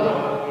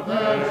heart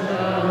that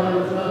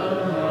shadows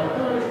my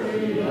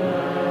thirsty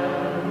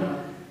land.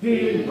 He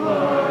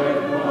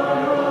died my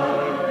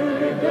heart in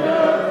the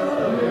depths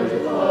of his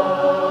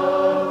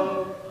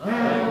love,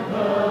 and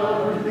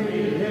covered the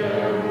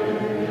air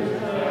with his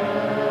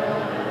hand,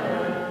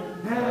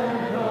 and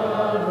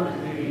covered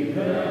the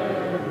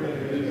air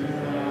with his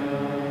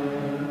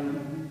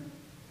hand.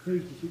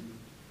 Please be seated.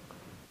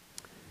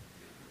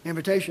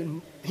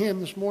 Invitation hymn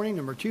this morning,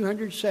 number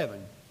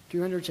 207.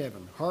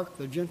 207, Hark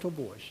the Gentle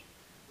Voice.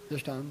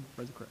 This time,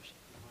 Brother Chris.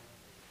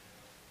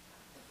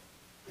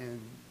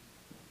 And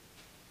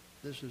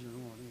this isn't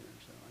on either,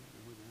 so I don't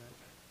know whether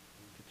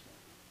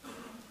that.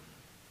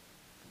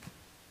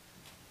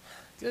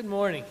 Good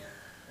morning.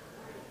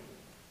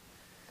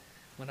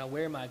 When I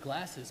wear my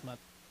glasses, my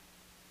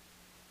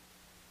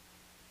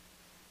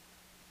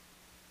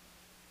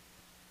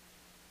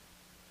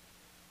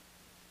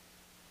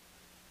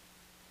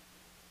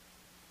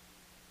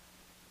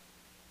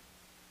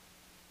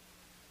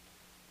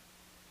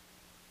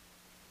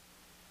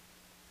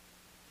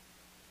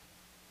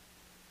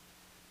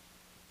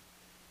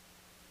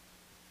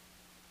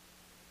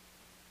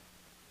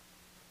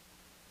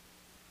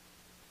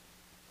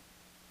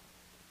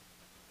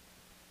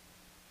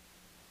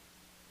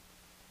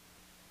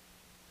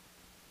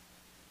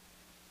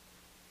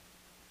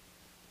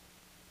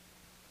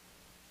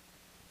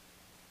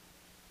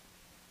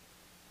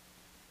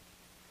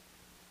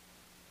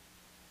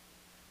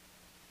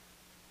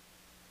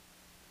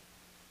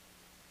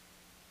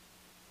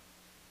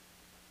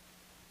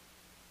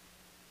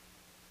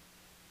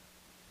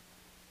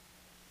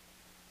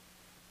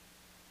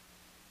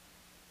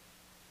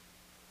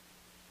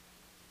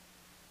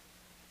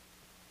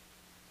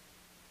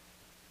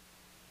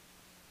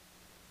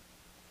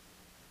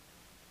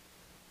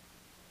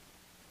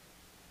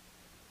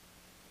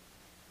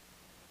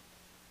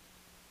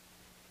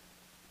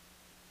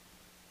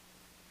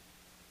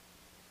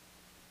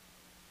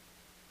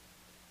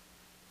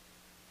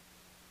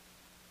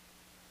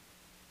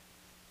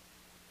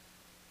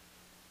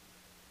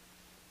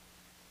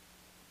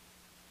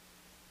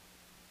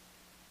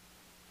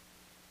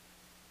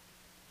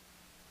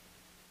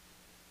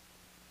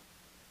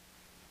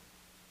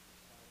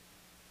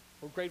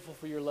We're grateful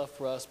for your love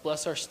for us.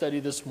 Bless our study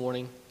this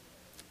morning.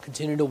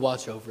 Continue to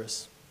watch over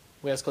us.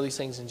 We ask all these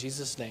things in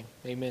Jesus' name.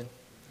 Amen.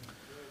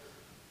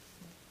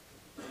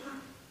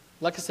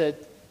 Like I said,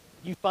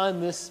 you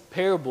find this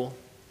parable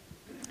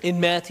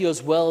in Matthew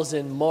as well as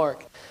in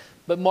Mark.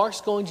 But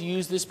Mark's going to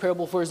use this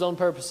parable for his own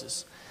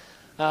purposes.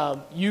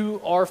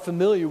 You are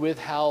familiar with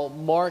how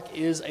Mark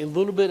is a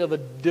little bit of a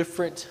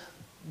different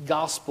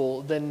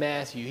gospel than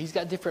Matthew. He's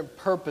got different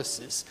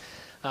purposes.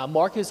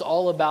 Mark is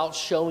all about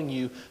showing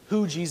you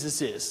who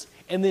Jesus is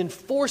and then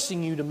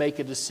forcing you to make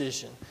a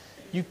decision.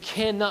 You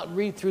cannot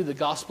read through the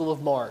Gospel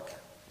of Mark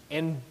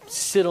and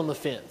sit on the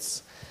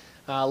fence.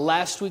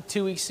 Last week,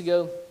 2 weeks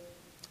ago,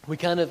 we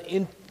kind of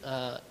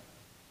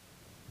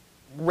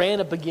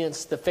ran up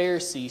against the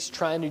Pharisees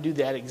trying to do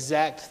that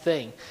exact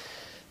thing.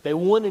 They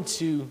wanted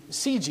to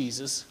see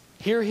Jesus,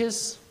 hear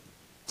his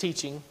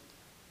teaching,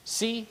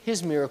 see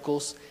his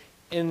miracles,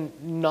 and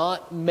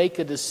not make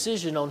a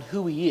decision on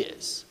who he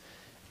is.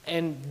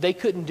 And they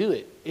couldn't do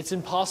it. It's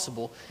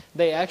impossible.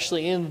 They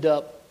actually ended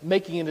up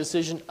making a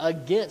decision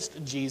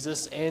against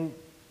Jesus and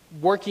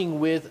working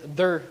with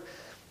their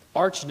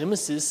arch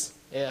nemesis,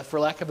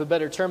 for lack of a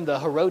better term, the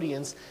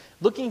Herodians,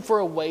 looking for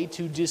a way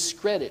to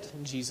discredit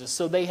Jesus.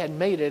 So they had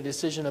made a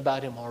decision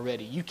about him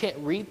already. You can't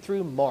read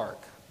through Mark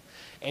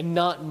and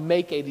not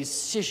make a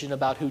decision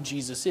about who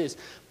Jesus is.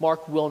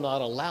 Mark will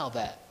not allow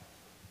that.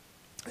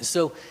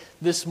 So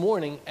this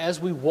morning, as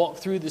we walk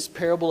through this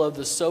parable of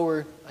the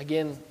sower,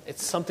 again,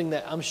 it's something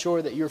that I'm sure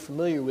that you're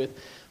familiar with.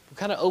 We'll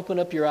kind of open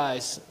up your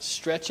eyes,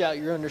 stretch out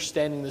your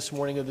understanding this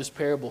morning of this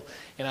parable.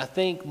 And I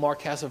think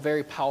Mark has a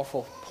very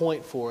powerful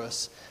point for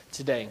us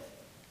today.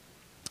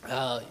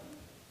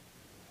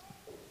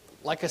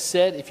 Like I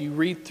said, if you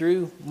read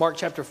through Mark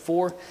chapter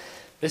 4,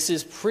 this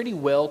is pretty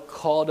well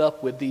caught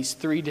up with these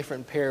three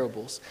different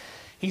parables.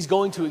 He's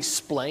going to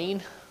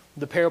explain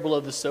the parable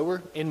of the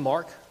sower in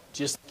Mark,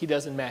 just like he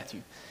does in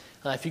Matthew.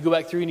 If you go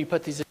back through and you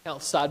put these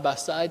accounts side by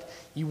side,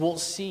 you won't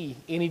see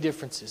any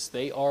differences.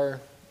 They are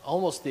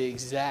almost the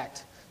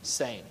exact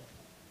same.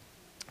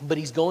 But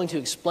he's going to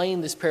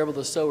explain this parable of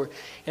the sower.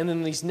 And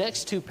then these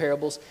next two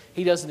parables,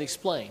 he doesn't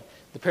explain.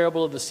 The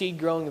parable of the seed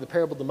growing and the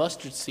parable of the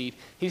mustard seed,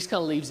 he just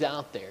kind of leaves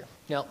out there.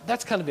 Now,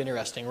 that's kind of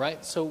interesting,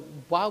 right? So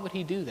why would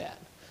he do that?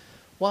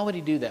 Why would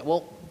he do that?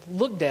 Well,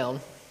 look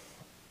down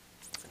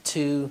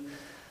to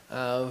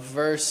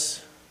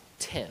verse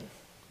 10.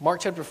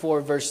 Mark chapter 4,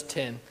 verse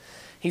 10.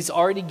 He's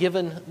already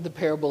given the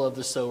parable of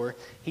the sower.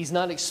 He's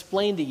not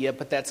explained it yet,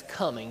 but that's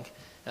coming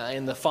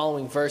in the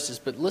following verses.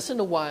 But listen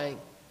to why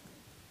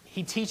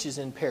he teaches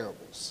in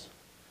parables.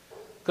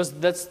 Because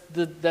that's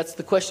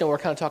the question we're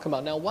kind of talking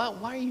about now.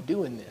 Why are you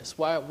doing this?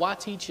 Why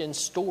teach in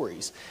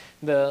stories?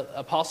 The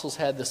apostles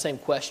had the same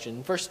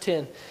question. Verse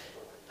 10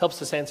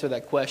 helps us answer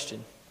that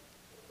question.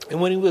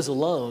 And when he was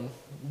alone,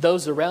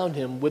 those around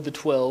him with the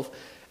 12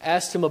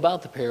 asked him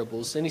about the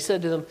parables. And he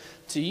said to them,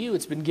 to you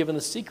it's been given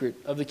the secret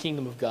of the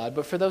kingdom of God,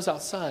 but for those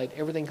outside,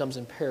 everything comes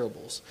in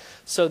parables,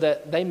 so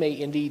that they may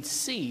indeed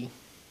see,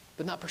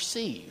 but not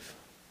perceive.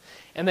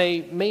 And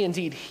they may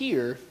indeed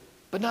hear,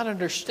 but not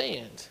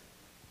understand,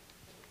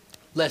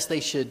 lest they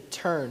should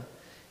turn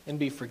and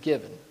be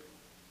forgiven.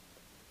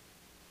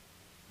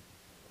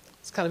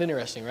 It's kind of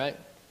interesting, right?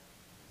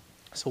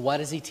 So why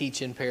does he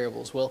teach in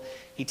parables? Well,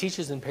 he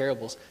teaches in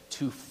parables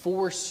to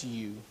force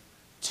you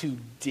to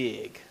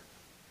dig.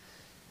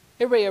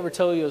 Everybody ever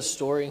tell you a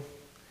story,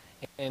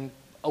 and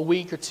a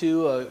week or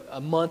two,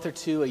 a month or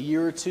two, a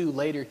year or two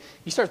later,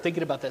 you start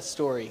thinking about that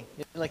story.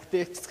 Like,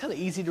 it's kind of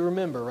easy to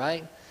remember,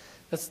 right?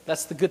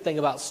 That's the good thing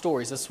about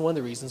stories. That's one of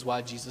the reasons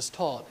why Jesus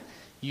taught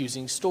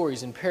using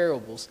stories and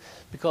parables.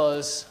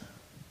 Because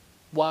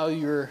while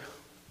you're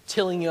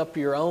tilling up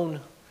your own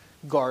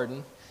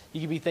garden, you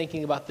could be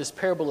thinking about this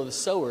parable of the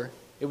sower.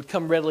 It would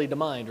come readily to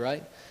mind,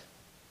 right?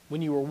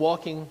 When you were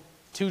walking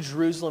to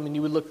Jerusalem and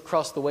you would look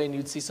across the way and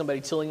you'd see somebody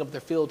tilling up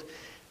their field,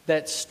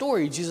 that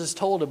story Jesus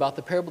told about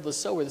the parable of the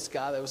sower, this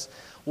guy that was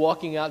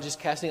walking out, just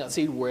casting out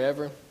seed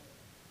wherever,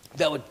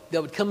 that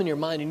would come in your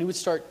mind, and you'd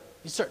start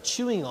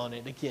chewing on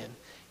it again.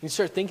 You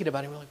start thinking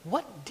about it, and you're like,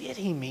 what did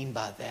he mean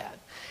by that?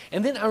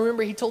 And then I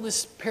remember he told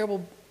this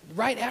parable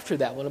right after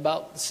that one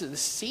about the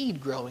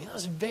seed growing. That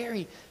was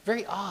very,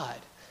 very odd.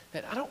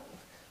 That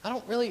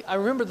I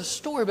remember the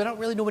story, but I don't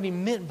really know what he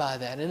meant by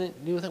that. And then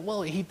you think,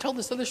 well, he told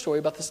this other story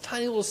about this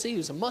tiny little seed. It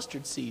was a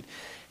mustard seed.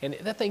 And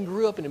that thing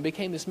grew up and it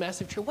became this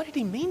massive tree. What did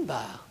he mean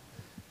by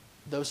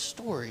those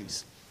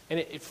stories? And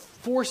it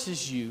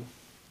forces you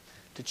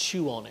to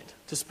chew on it,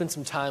 to spend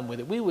some time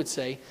with it. We would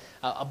say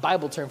a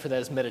Bible term for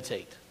that is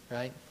meditate,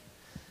 right?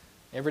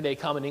 Everyday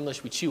common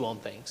English, we chew on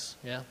things,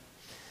 yeah?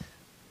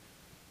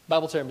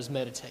 Bible term is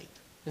meditate.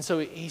 And so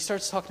he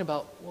starts talking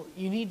about, well,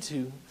 you need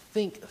to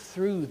think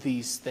through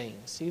these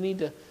things. You need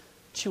to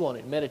chew on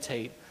it,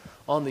 meditate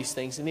on these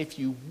things. And if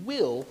you're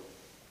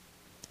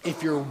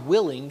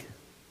willing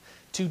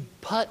to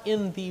put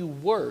in the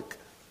work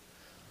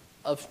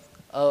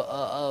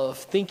of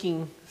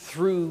thinking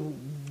through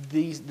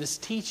this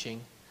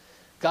teaching,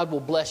 God will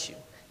bless you.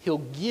 He'll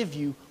give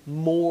you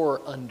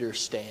more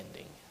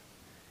understanding.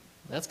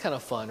 That's kind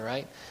of fun,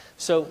 right?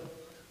 So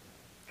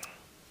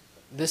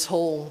this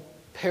whole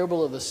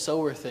parable of the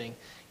sower thing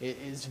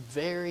is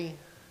very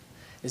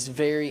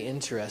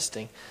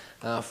interesting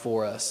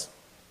for us.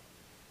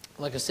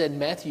 Like I said,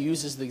 Matthew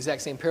uses the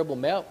exact same parable.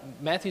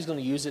 Matthew's going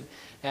to use it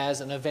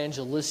as an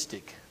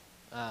evangelistic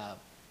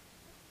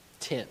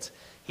tent.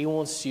 He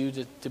wants you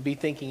to be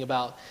thinking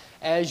about,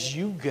 as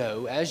you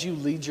go, as you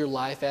lead your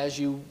life, as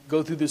you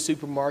go through the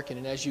supermarket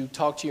and as you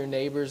talk to your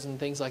neighbors and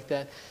things like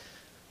that,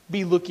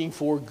 be looking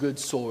for good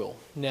soil.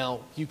 Now,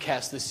 you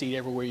cast the seed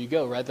everywhere you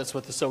go, right? That's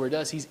what the sower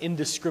does. He's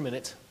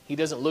indiscriminate. He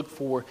doesn't look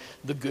for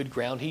the good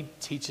ground. He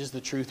teaches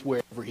the truth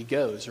wherever he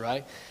goes,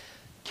 right?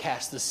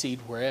 Cast the seed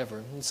wherever.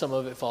 And some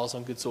of it falls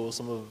on good soil,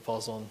 some of it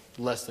falls on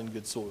less than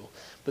good soil.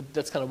 But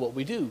that's kind of what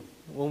we do.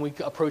 When we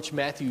approach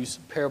Matthew's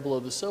parable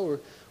of the sower,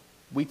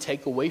 we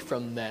take away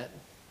from that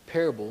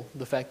parable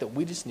the fact that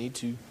we just need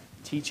to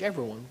teach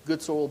everyone. Good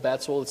soil,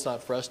 bad soil, it's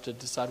not for us to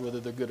decide whether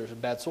they're good or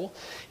bad soil.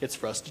 It's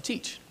for us to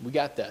teach. We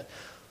got that.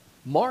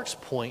 Mark's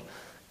point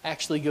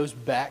actually goes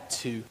back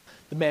to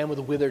the man with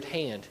a withered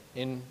hand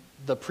in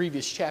the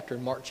previous chapter,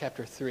 in Mark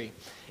chapter 3.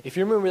 If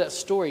you remember that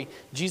story,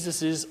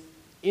 Jesus is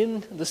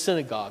in the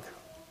synagogue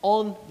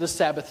on the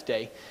Sabbath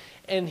day,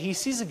 and he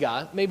sees a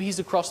guy, maybe he's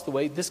across the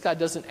way. This guy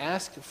doesn't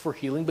ask for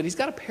healing, but he's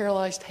got a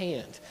paralyzed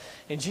hand.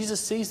 And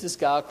Jesus sees this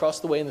guy across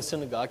the way in the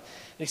synagogue,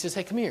 and he says,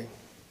 hey, come here.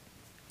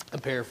 I'm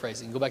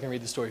paraphrasing. Go back and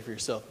read the story for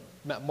yourself.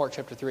 Mark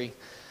chapter 3.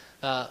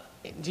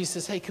 Jesus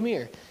says, hey, come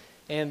here.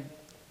 And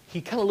he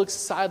kind of looks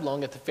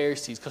sidelong at the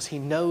Pharisees because he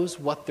knows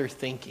what they're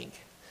thinking.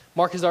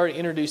 Mark has already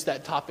introduced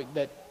that topic,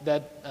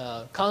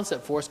 that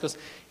concept for us, because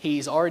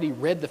he's already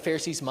read the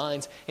Pharisees'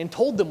 minds and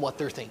told them what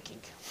they're thinking.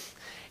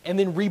 And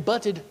then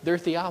rebutted their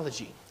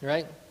theology,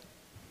 right?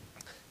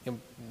 In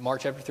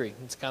Mark chapter 3.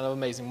 It's kind of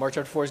amazing. Mark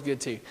chapter 4 is good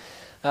too.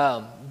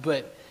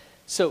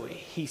 So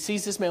he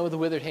sees this man with a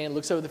withered hand,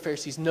 looks over the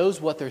Pharisees, knows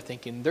what they're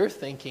thinking. They're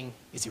thinking,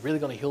 is he really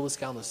going to heal this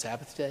guy on the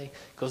Sabbath day?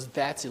 Because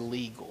that's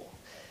illegal.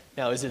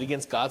 Now, is it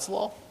against God's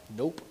law?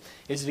 Nope.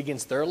 Is it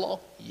against their law?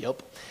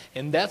 Yep.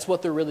 And that's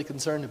what they're really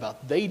concerned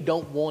about. They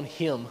don't want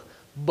him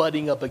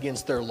butting up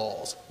against their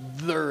laws.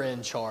 They're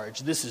in charge.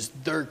 This is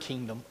their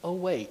kingdom. Oh,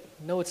 wait.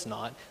 No, it's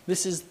not.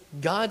 This is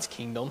God's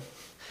kingdom,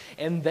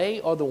 and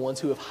they are the ones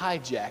who have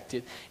hijacked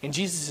it. And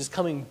Jesus is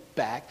coming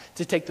back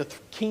to take the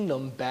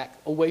kingdom back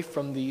away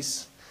from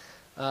these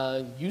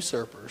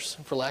usurpers,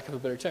 for lack of a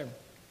better term.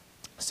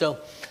 So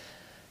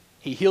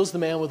he heals the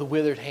man with a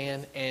withered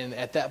hand, and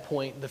at that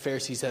point, the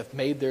Pharisees have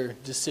made their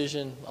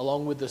decision.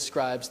 Along with the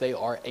scribes, they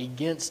are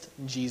against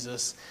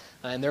Jesus,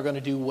 and they're going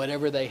to do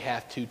whatever they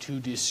have to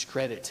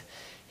discredit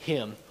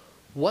him.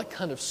 What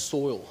kind of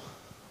soil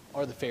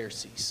are the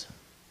Pharisees?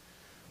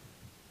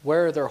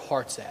 Where are their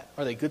hearts at?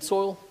 Are they good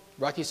soil,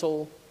 rocky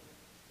soil,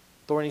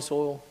 thorny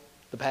soil,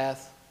 the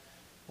path?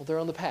 Well, they're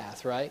on the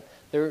path, right?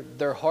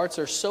 Their hearts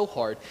are so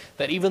hard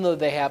that even though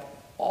they have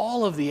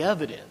all of the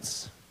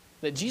evidence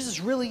that Jesus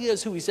really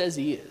is who he says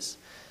he is,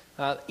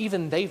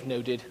 even they've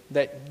noted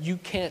that you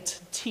can't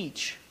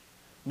teach,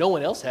 no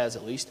one else has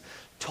at least,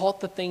 taught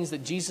the things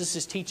that Jesus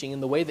is teaching in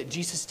the way that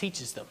Jesus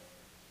teaches them.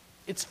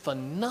 It's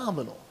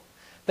phenomenal.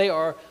 They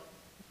are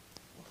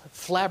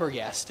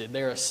flabbergasted.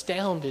 They're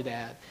astounded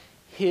at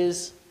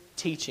his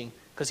teaching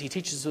because he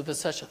teaches with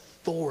such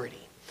authority.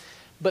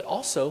 But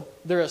also,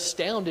 they're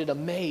astounded,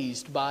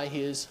 amazed by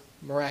his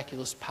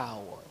miraculous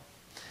power.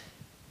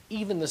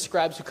 Even the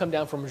scribes who come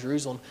down from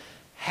Jerusalem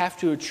have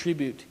to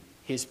attribute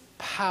his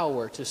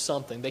power to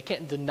something. They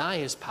can't deny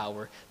his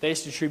power. They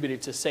just attribute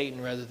it to Satan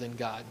rather than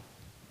God.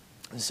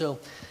 And so,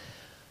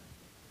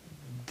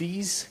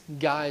 these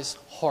guys'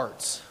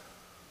 hearts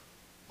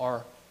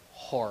are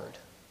hard.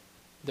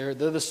 They're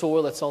the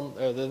soil that's on.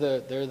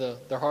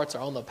 Their hearts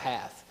are on the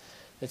path.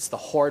 It's the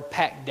hard,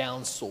 packed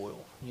down soil.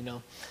 You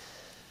know,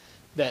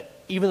 that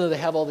even though they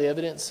have all the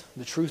evidence,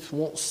 the truth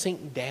won't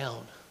sink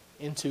down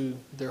into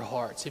their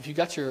hearts. If you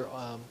got your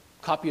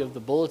copy of the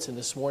bulletin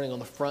this morning, on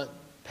the front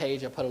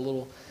page, I put a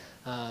little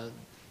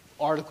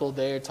article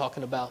there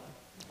talking about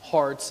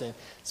hearts and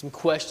some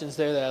questions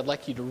there that I'd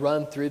like you to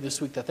run through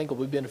this week that I think will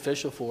be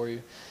beneficial for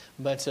you.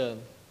 But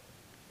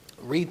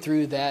read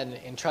through that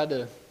and try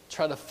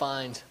to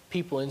find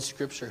people in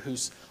Scripture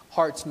whose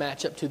hearts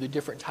match up to the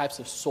different types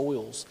of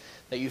soils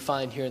that you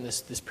find here in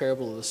this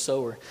parable of the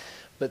sower.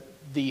 But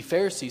the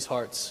Pharisees'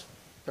 hearts,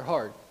 they're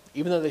hard.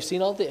 Even though they've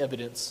seen all the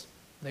evidence,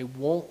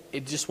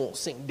 it just won't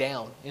sink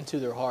down into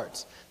their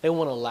hearts. They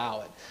won't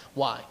allow it.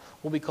 Why?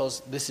 Well,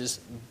 because this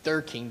is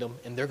their kingdom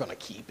and they're going to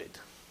keep it.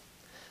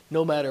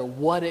 No matter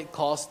what it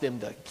costs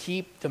them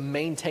to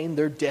maintain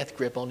their death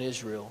grip on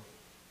Israel,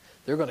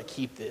 they're going to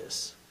keep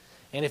this.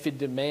 And if it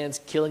demands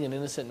killing an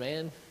innocent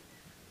man,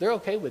 they're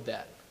okay with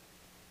that.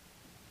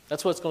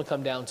 That's what it's going to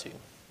come down to.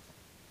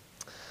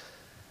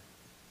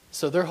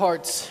 So their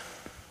hearts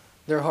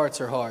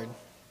are hard.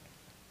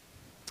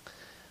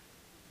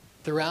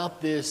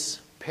 Throughout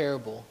this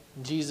parable,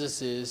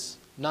 Jesus is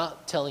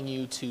not telling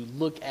you to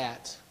look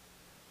at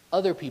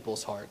other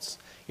people's hearts.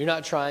 You're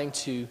not trying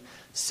to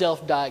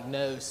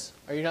self-diagnose,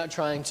 or you're not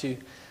trying to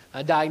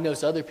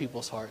diagnose other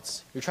people's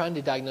hearts. You're trying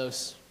to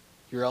diagnose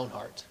your own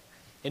heart.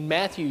 In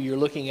Matthew, you're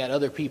looking at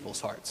other people's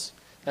hearts.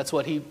 That's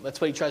what he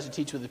tries to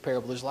teach with the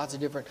parable. There's lots of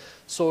different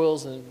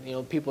soils,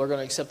 and people are going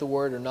to accept the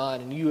word or not.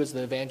 And you, as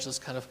the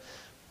evangelist, kind of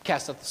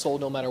cast out the soul,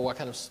 no matter what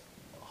kind of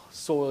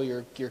soil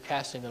you're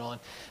casting it on.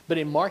 But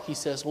in Mark, he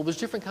says, well, there's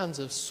different kinds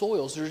of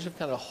soils. There's different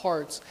kinds of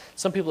hearts.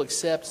 Some people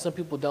accept, some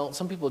people don't.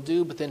 Some people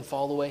do, but then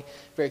fall away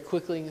very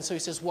quickly. And so he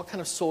says, what kind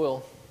of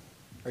soil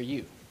are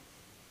you?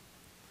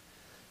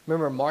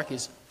 Remember, Mark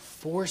is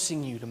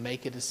forcing you to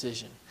make a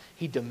decision.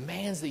 He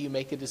demands that you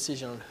make a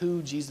decision on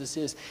who Jesus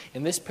is.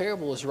 And this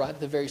parable is right at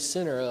the very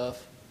center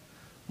of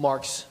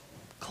Mark's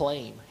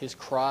claim, his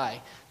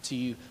cry to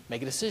you,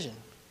 make a decision.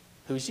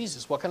 Who is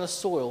Jesus? What kind of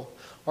soil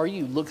are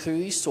you? Look through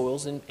these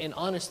soils and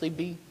honestly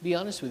be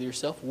honest with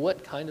yourself.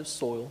 What kind of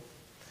soil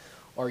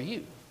are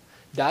you?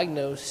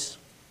 Diagnose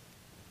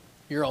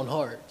your own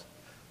heart.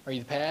 Are you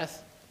the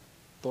path,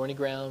 thorny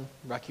ground,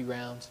 rocky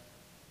ground,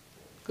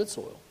 good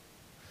soil?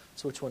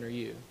 So which one are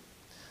you?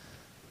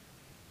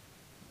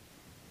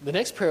 The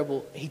next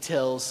parable he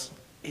tells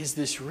is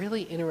this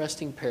really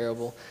interesting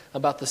parable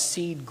about the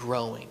seed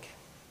growing.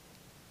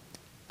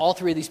 All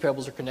three of these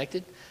parables are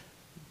connected.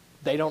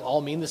 They don't all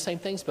mean the same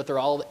things, but they're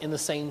all in the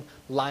same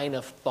line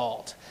of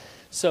thought.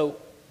 So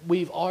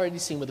we've already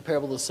seen with the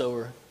parable of the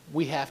sower,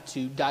 we have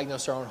to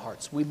diagnose our own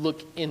hearts. We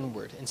look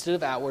inward. Instead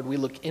of outward, we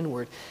look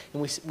inward.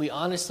 And we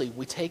honestly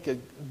take a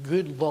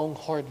good, long,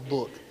 hard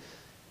look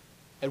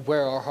at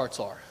where our hearts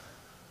are.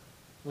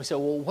 We say,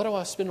 well, what do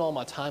I spend all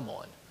my time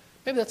on?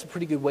 Maybe that's a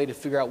pretty good way to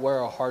figure out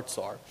where our hearts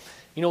are.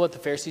 You know what the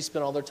Pharisees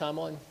spent all their time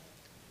on?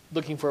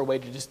 Looking for a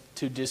way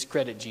to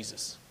discredit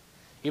Jesus.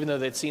 Even though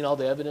they'd seen all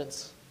the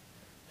evidence,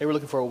 they were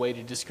looking for a way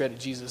to discredit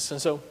Jesus.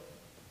 And so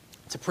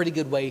it's a pretty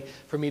good way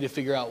for me to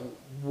figure out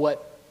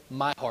what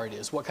my heart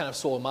is, what kind of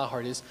soil my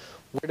heart is.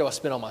 Where do I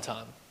spend all my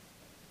time?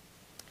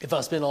 If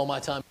I spend all my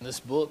time in this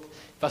book,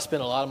 if I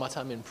spend a lot of my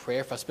time in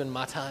prayer, if I spend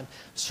my time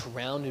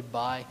surrounded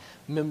by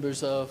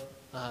members of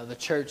the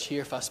church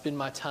here, if I spend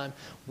my time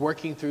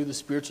working through the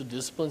spiritual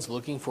disciplines,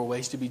 looking for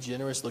ways to be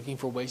generous, looking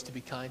for ways to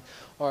be kind?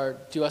 Or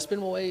do I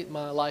spend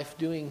my life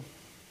doing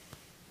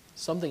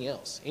something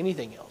else,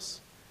 anything else?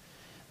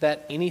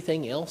 That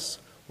anything else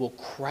will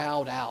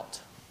crowd out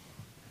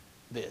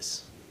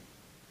this.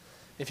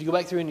 If you go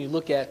back through and you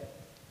look at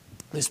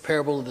this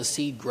parable of the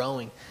seed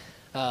growing,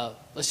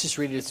 let's just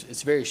read it.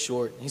 It's very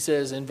short. He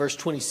says in verse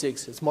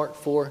 26, it's Mark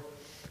 4,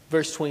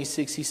 verse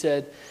 26, he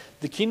said,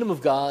 "The kingdom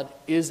of God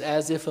is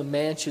as if a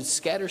man should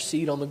scatter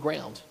seed on the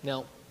ground."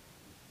 Now,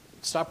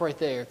 stop right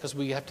there, because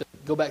we have to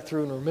go back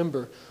through and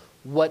remember,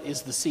 what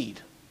is the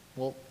seed?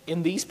 Well,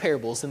 in these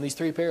parables, in these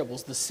three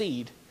parables, the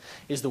seed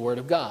is the word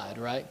of God,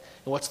 right?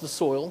 And what's the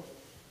soil?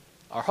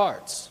 Our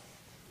hearts.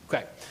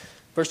 Okay.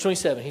 Verse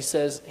 27, he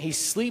says, "He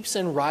sleeps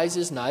and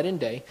rises night and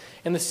day,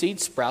 and the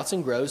seed sprouts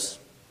and grows,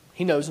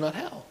 he knows not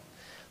how.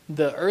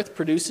 The earth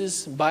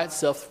produces by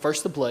itself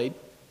first the blade,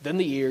 then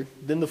the ear,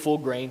 then the full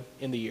grain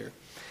in the ear.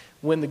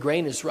 When the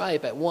grain is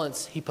ripe, at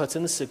once he puts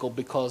in the sickle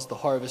because the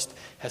harvest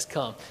has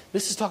come."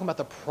 This is talking about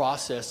the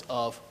process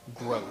of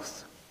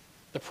growth.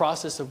 The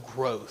process of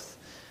growth.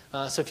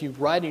 So if you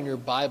write in your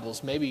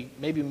Bibles, maybe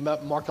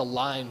mark a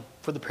line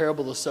for the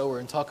parable of the sower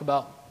and talk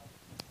about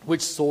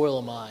which soil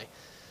am I.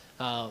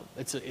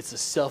 It's a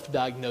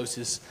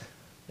self-diagnosis.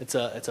 It's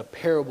a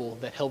parable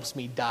that helps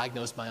me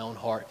diagnose my own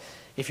heart.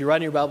 If you're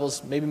writing your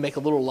Bibles, maybe make a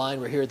little line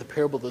right here at the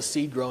parable of the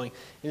seed growing.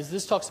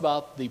 This talks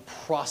about the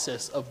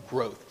process of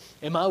growth.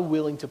 Am I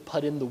willing to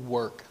put in the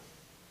work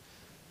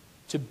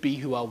to be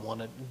who I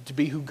want to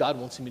be, who God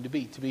wants me to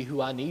be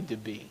who I need to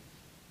be?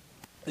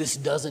 This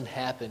doesn't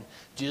happen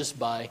just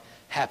by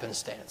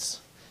happenstance.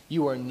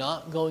 You are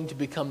not going to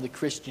become the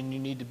Christian you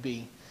need to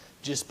be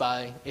just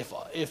by,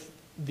 if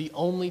the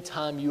only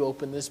time you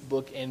open this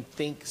book and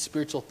think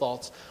spiritual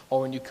thoughts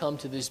or when you come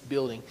to this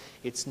building,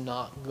 it's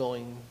not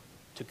going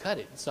to cut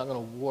it. It's not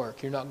going to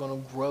work. You're not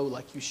going to grow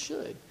like you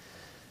should.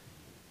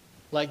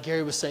 Like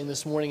Gary was saying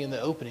this morning in the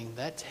opening,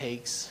 that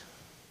takes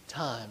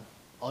time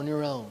on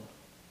your own.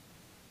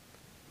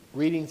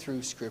 Reading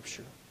through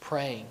Scripture,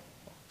 praying,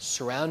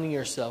 surrounding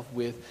yourself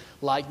with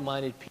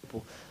like-minded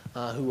people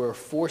who are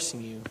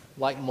forcing you,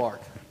 like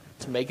Mark,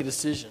 to make a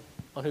decision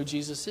on who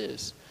Jesus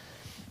is.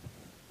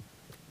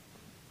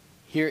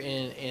 Here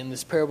in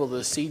this parable of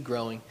the seed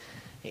growing,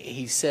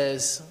 he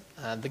says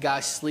the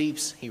guy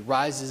sleeps, he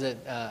rises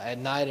at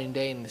night and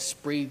day, and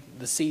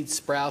the seed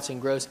sprouts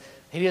and grows.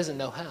 He doesn't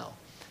know how.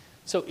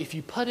 So if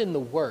you put in the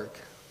work,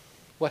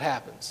 what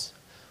happens?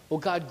 Well,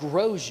 God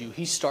grows you.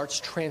 He starts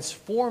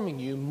transforming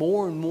you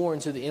more and more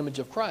into the image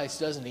of Christ,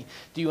 doesn't he?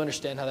 Do you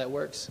understand how that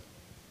works?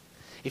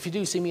 If you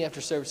do, see me after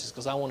services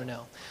because I want to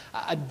know.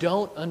 I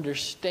don't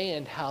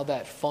understand how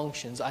that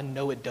functions. I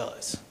know it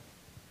does.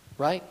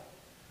 Right?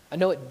 I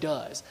know it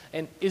does.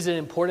 And is it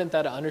important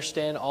that I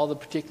understand all the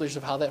particulars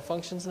of how that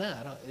functions?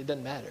 No, it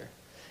doesn't matter.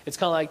 It's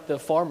kind of like the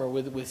farmer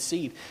with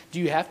seed. Do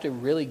you have to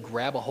really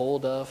grab a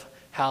hold of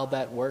how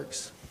that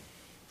works?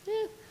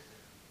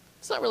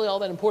 It's not really all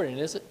that important,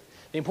 is it?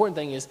 The important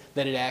thing is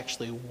that it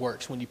actually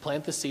works. When you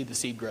plant the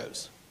seed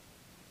grows.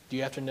 Do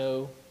you have to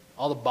know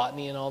all the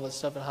botany and all that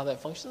stuff and how that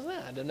functions? Nah,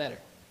 it doesn't matter.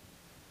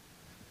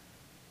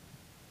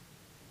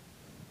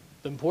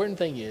 The important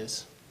thing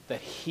is that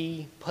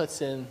he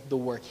puts in the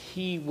work.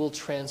 He will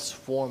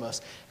transform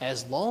us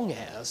as long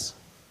as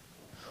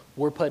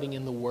we're putting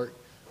in the work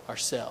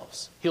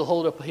ourselves. He'll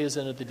hold up his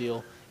end of the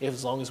deal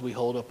as long as we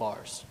hold up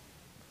ours.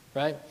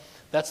 Right?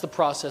 That's the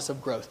process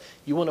of growth.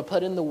 You want to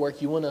put in the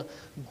work. You want to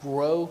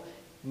grow,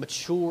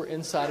 mature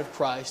inside of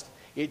Christ.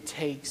 It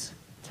takes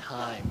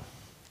time.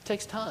 It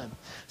takes time.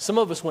 Some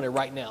of us want it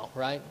right now,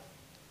 right?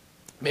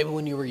 Maybe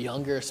when you were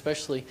younger,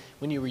 especially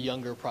when you were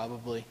younger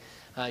probably,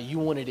 you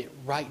wanted it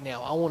right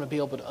now. I want to be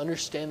able to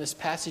understand this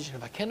passage, and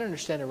if I can't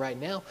understand it right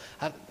now,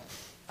 I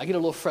get a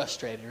little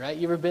frustrated, right?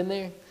 You ever been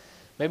there?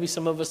 Maybe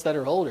some of us that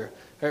are older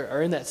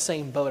are in that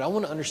same boat. I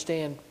want to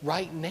understand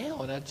right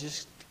now, and I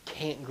just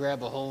can't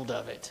grab a hold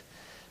of it.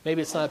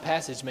 Maybe it's not a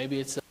passage. Maybe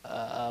it's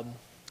a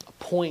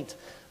point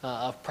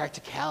of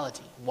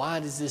practicality. Why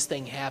is this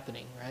thing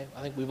happening, right?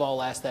 I think we've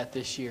all asked that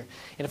this year.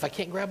 And if I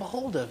can't grab a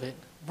hold of it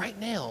right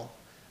now,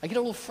 I get a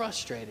little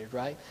frustrated,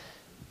 right?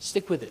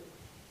 Stick with it.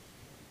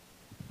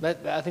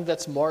 I think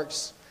that's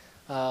Mark's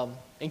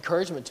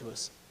encouragement to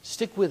us.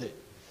 Stick with it.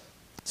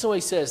 So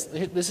he says,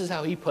 this is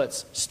how he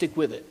puts, stick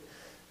with it.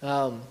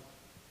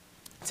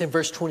 It's in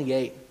verse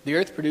 28. The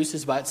earth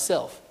produces by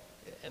itself.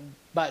 And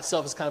by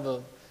itself is kind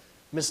of a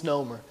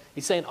misnomer.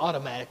 He's saying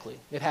automatically.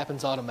 It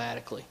happens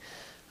automatically.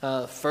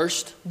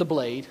 First, the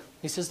blade.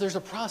 He says there's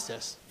a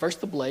process.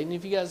 First, the blade. And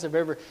if you guys have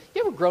ever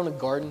grown a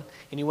garden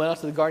and you went out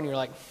to the garden and you're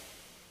like,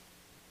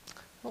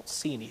 I don't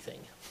see anything.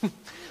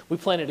 We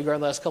planted a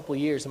garden the last couple of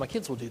years, and my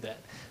kids will do that.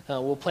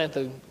 We'll plant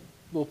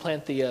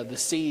the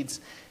seeds,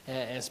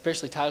 and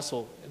especially Titus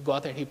will go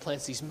out there and he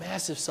plants these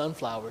massive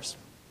sunflowers.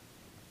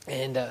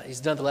 And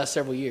he's done it the last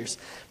several years.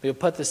 But he'll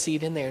put the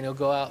seed in there, and he'll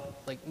go out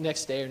like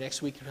next day or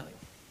next week, and be like,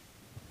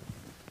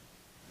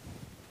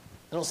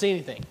 I don't see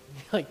anything.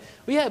 Like,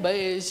 well, yeah, but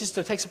it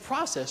takes a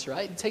process,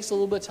 right? It takes a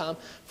little bit of time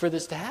for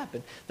this to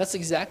happen. That's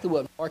exactly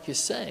what Mark is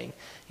saying.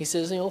 He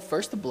says,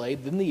 first the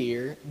blade, then the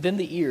ear,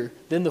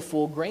 then the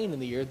full grain in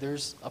the ear.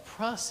 There's a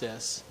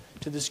process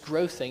to this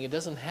growth thing. It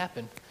doesn't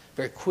happen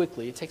very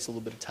quickly. It takes a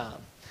little bit of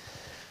time.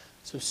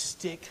 So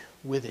stick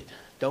with it.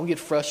 Don't get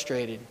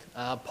frustrated.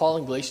 Paul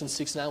in Galatians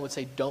 6:9 would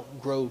say,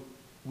 don't grow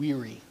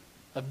weary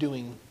of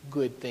doing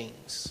good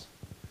things,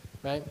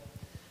 right?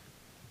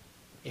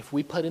 If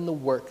we put in the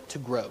work to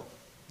grow,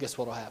 guess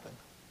what will happen?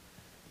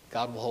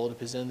 God will hold up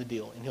his end of the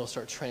deal, and he'll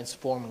start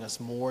transforming us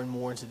more and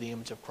more into the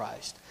image of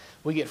Christ.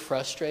 We get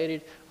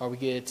frustrated, or we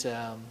get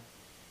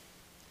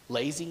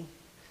lazy,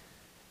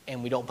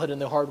 and we don't put in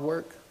the hard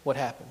work, what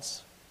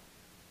happens?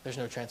 There's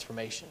no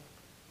transformation,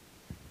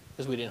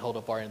 because we didn't hold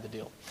up our end of the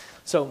deal.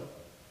 So,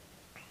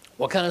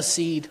 what kind of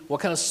seed,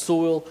 what kind of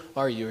soil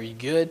are you? Are you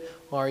good,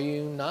 or are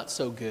you not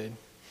so good?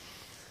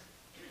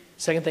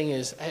 Second thing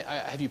is,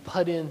 have you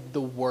put in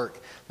the work?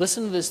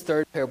 Listen to this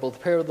third parable, the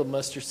parable of the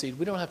mustard seed.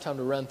 We don't have time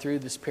to run through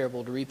this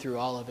parable, to read through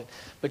all of it.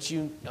 But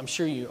I'm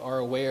sure you are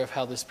aware of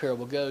how this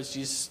parable goes.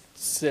 Jesus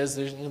says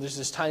there's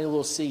this tiny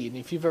little seed. And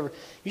if you've ever,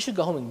 you should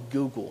go home and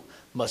Google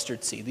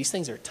mustard seed. These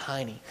things are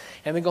tiny.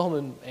 And then go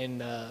home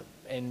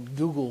and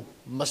Google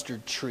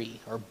mustard tree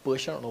or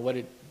bush. I don't know what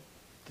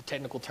the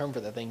technical term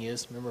for that thing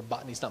is. Remember,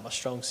 botany's not my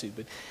strong suit.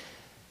 But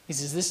he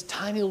says, this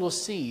tiny little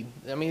seed,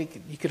 I mean,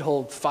 you could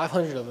hold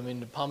 500 of them in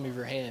the palm of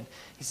your hand.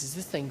 He says,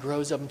 this thing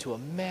grows up into a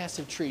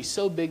massive tree,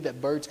 so big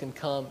that birds can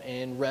come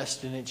and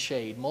rest in its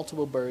shade.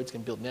 Multiple birds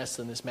can build nests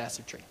in this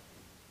massive tree.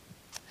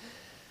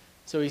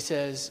 So he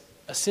says,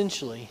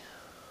 essentially,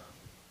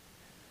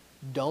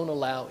 don't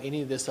allow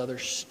any of this other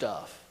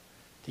stuff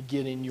to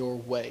get in your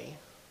way.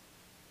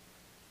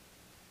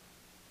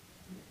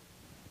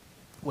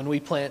 When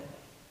we plant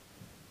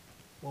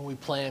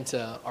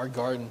our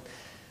garden,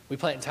 we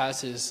plant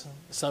Tyus's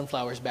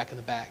sunflowers back in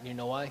the back. You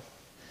know why?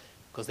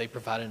 Because they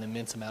provide an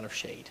immense amount of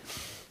shade.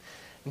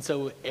 And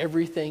so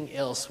everything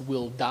else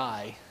will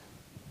die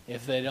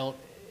if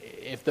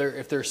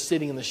they're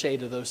sitting in the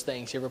shade of those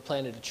things. You ever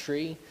planted a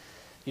tree?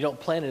 You don't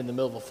plant it in the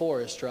middle of a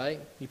forest, right?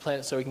 You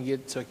plant it so it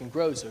can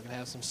grow, so it can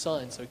have some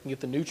sun, so it can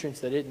get the nutrients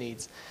that it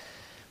needs.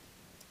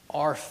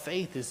 Our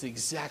faith is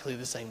exactly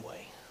the same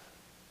way.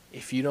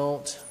 If you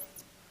don't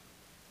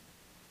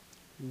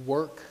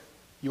work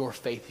your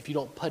faith, if you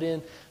don't put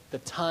in the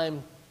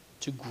time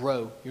to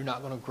grow, you're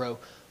not going to grow.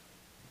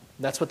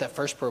 That's what that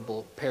first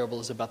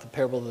parable is about, the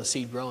parable of the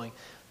seed growing.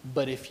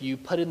 But if you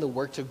put in the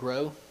work to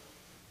grow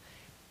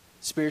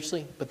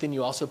spiritually, but then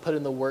you also put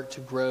in the work to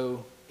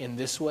grow in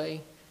this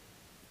way,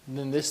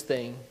 then this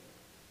thing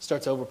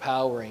starts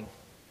overpowering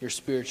your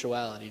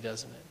spirituality,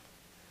 doesn't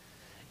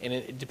it? And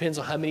it depends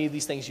on how many of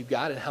these things you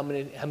got and how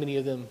many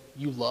of them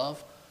you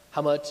love,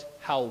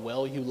 how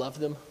well you love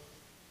them.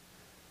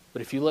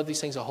 But if you love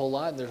these things a whole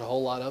lot, and there's a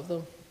whole lot of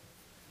them,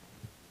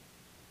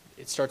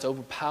 it starts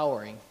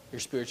overpowering your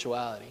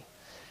spirituality.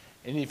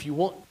 And if you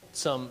want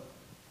some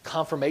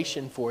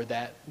confirmation for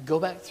that, go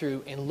back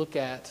through and look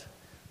at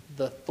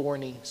the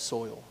thorny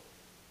soil.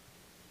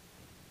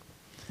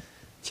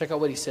 Check out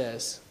what he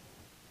says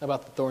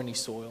about the thorny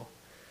soil.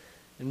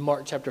 In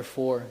Mark chapter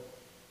 4,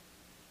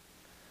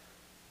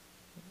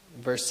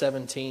 verse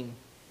 17.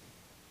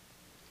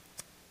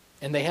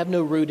 And they have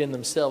no root in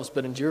themselves,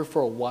 but endure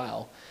for a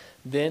while.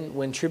 Then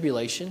when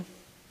tribulation,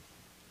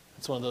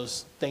 it's one of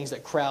those things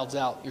that crowds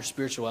out your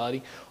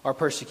spirituality, or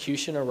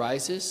persecution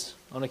arises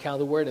on account of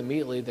the word,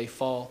 immediately they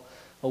fall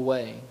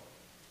away.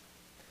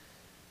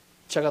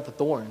 Check out the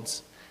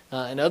thorns.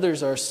 And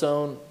others are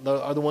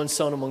the ones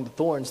sown among the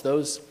thorns.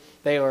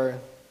 They are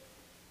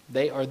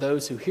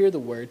those who hear the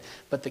word,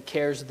 but the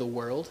cares of the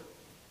world.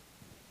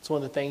 It's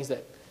one of the things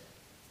that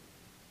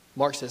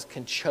Mark says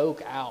can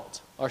choke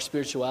out our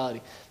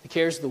spirituality. The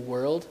cares of the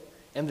world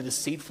and the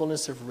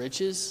deceitfulness of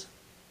riches,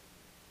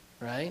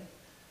 right?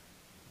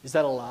 Is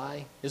that a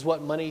lie? Is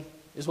what money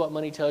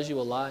tells you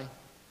a lie?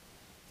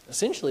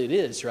 Essentially it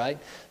is, right?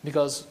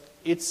 Because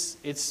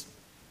it's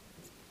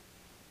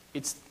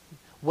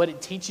what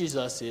it teaches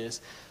us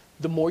is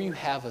the more you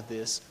have of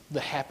this, the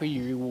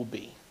happier you will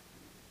be.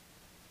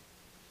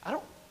 I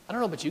don't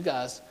know about you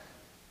guys.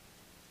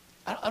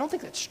 I don't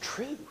think that's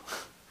true.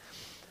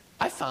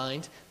 I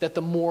find that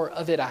the more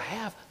of it I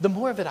have, the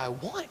more of it I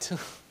want.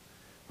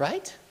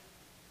 Right?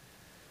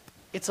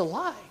 It's a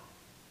lie.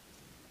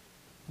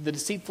 The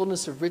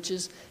deceitfulness of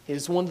riches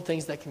is one of the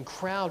things that can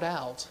crowd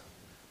out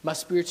my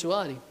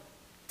spirituality.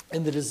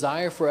 And the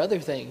desire for other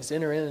things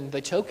enter in and they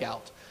choke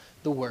out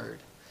the word.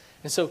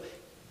 And so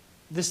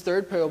this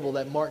third parable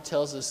that Mark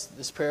tells us,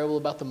 this parable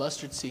about the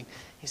mustard seed,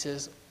 he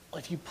says,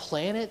 if you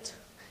plant it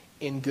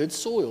in good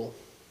soil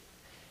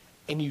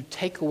and you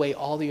take away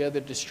all the other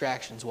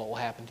distractions, what will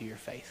happen to your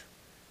faith?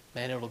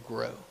 Man, it'll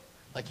grow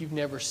like you've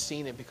never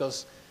seen it,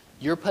 because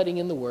you're putting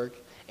in the work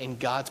and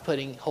God's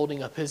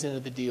holding up his end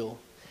of the deal.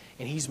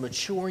 And he's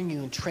maturing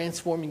you and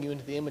transforming you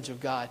into the image of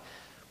God.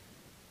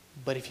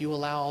 But if you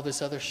allow all this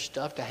other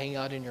stuff to hang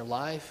out in your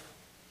life,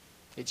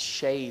 it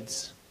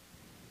shades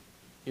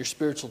your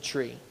spiritual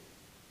tree.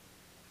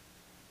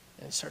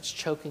 and it starts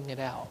choking it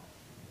out,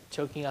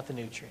 choking out the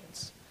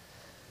nutrients.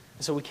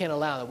 And so we can't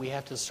allow that. We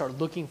have to start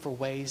looking for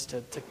ways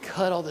to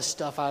cut all this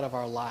stuff out of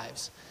our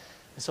lives.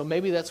 And so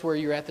maybe that's where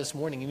you're at this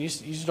morning, and you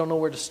just don't know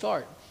where to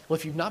start. Well,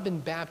 if you've not been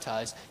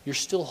baptized, you're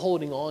still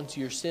holding on to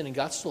your sin, and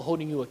God's still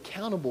holding you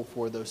accountable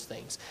for those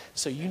things.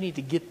 So you need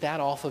to get that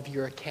off of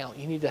your account.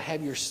 You need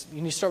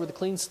to start with a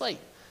clean slate,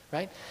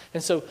 right?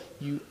 And so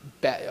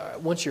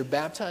once you're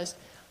baptized,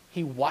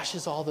 He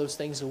washes all those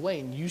things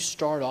away, and you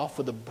start off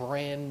with a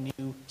brand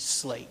new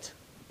slate,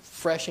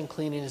 fresh and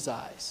clean in His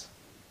eyes.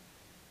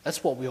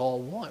 That's what we all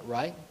want,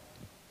 right?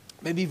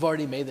 Maybe you've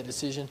already made the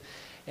decision,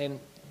 and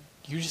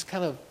you're just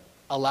kind of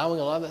allowing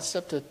a lot of that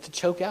stuff to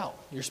choke out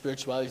your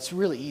spirituality. It's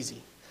really easy,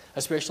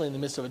 especially in the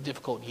midst of a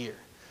difficult year,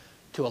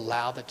 to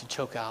allow that to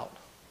choke out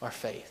our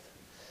faith.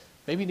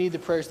 Maybe you need the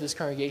prayers of this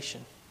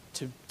congregation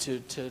to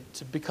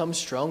become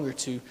stronger,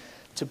 to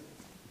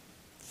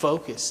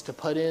focus, to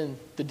put in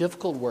the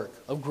difficult work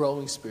of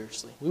growing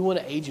spiritually. We want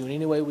to aid you in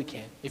any way we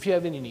can. If you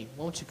have any need,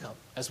 won't you come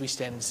as we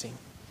stand and sing?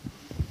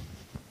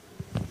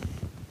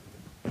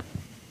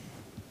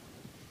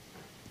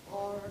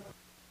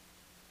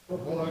 The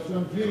voice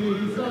of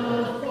Jesus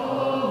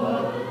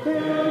fallen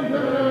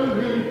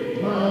tenderly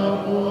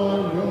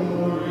upon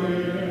your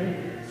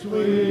ear.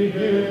 Sweet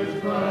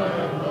His cry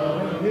of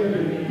love,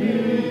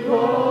 He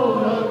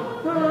called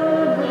up,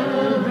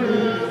 turn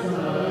His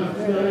Son,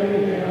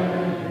 stay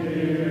and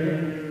hear.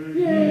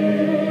 Ye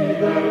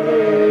that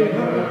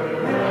labor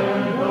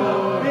and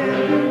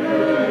toil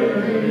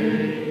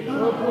heavy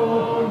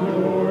upon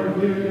your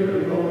dear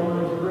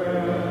Lord's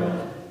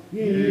breast,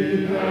 ye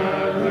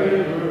that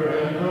labor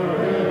and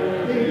toil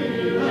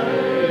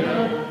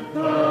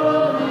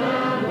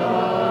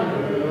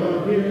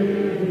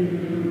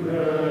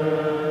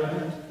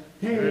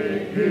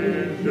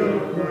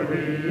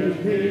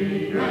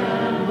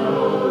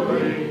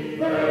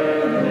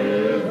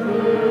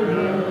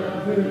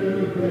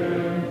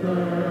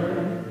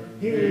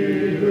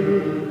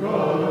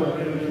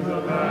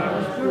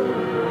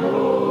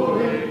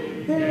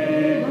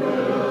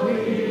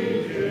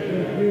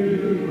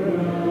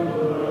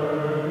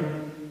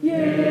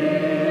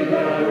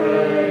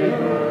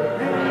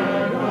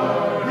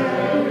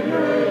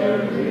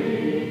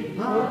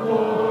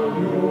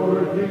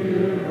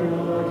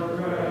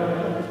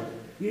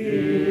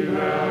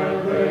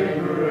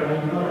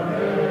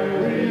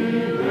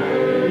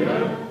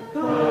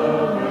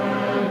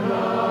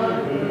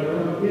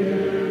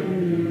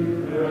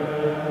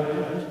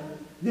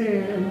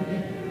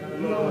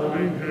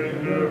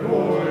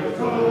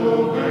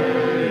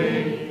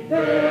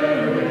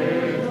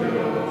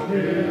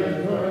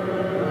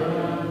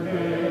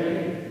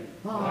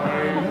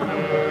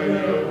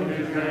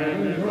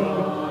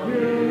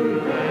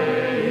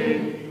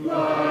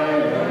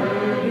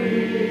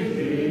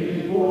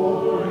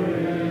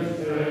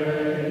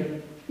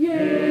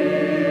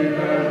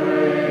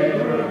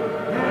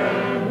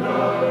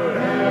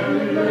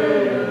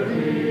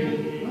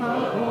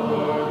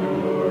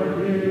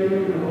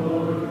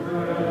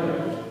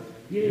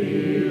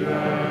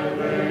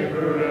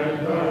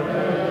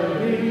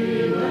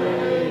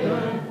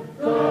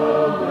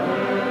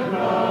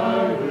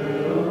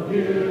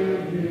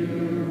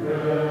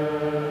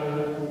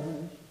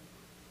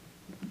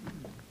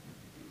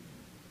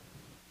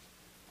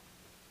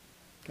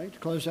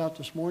Close out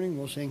this morning,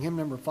 we'll sing hymn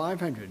number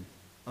 500,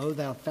 O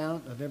Thou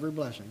Fount of Every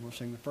Blessing. We'll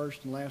sing the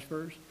first and last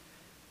verse.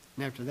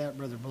 And after that,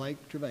 Brother Blake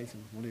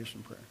Trevathan will lead us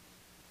in prayer.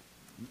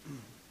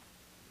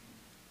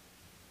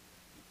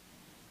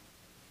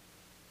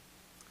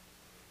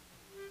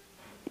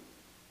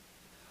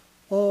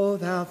 O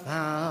Thou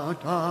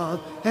Fount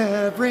of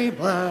every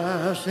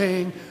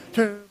blessing,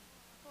 to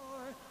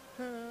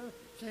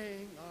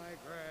sing Thy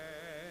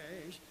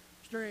grace,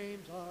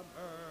 streams of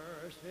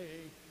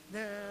mercy,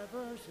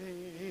 never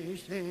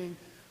ceasing,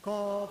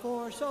 call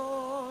for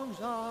songs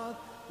of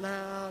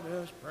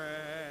loudest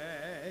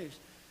praise.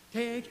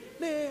 Teach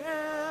me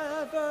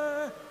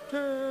ever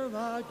to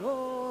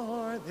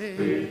adore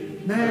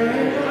Thee.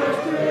 May I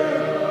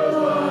still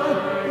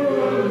Thy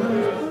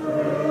goodness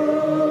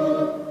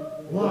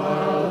prove,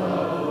 while the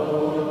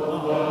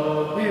hope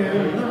of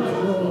endless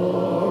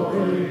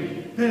glory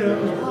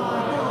fills my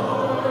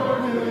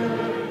heart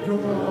with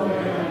joy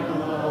and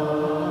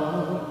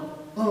love.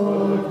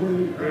 Oh, to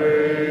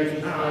praise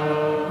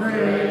how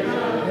great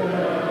Thou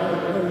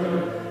ever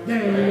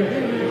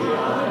gave I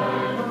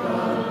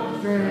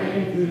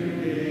strength to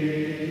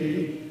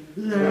Thee.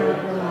 Let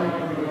Thy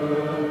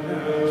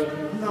goodness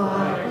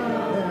like a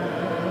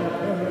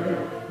feather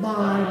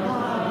bind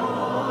my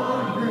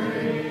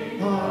wandering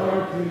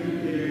heart to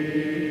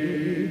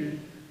Thee.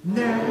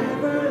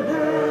 Never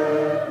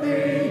let me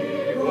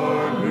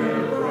wander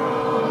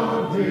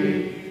from Thee.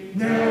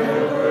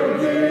 Never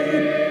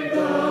leave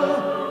the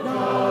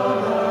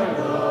God I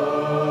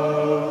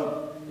love.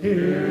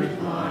 Here's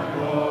my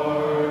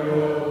heart,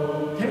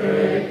 oh,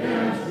 take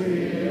and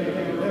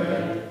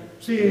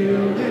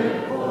seal it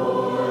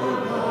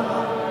for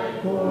Thy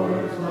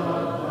courts of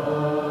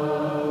love.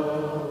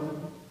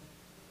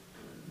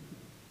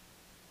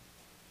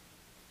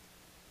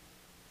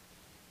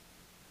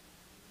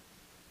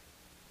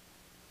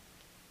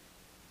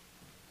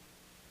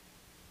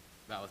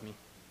 Bow with me.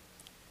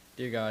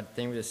 Dear God,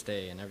 thank you for this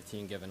day and everything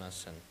you've given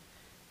us, and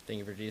thank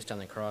you for Jesus on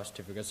the cross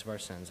to forgive us of our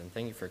sins, and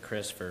thank you for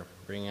Chris for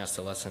bringing us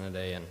the lesson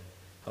today and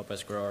help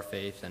us grow our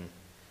faith, and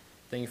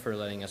thank you for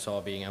letting us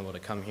all being able to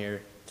come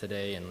here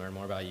today and learn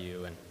more about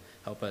you and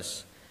help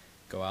us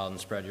go out and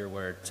spread your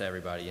word to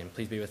everybody. And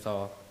please be with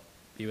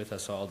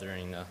us all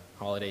during the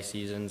holiday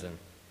seasons and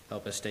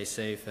help us stay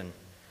safe and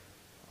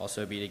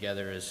also be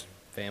together as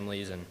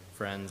families and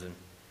friends and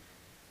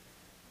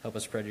help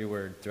us spread your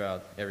word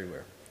throughout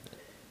everywhere.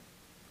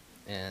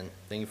 And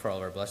thank you for all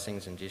of our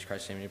blessings. In Jesus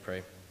Christ's name we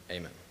pray.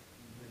 Amen.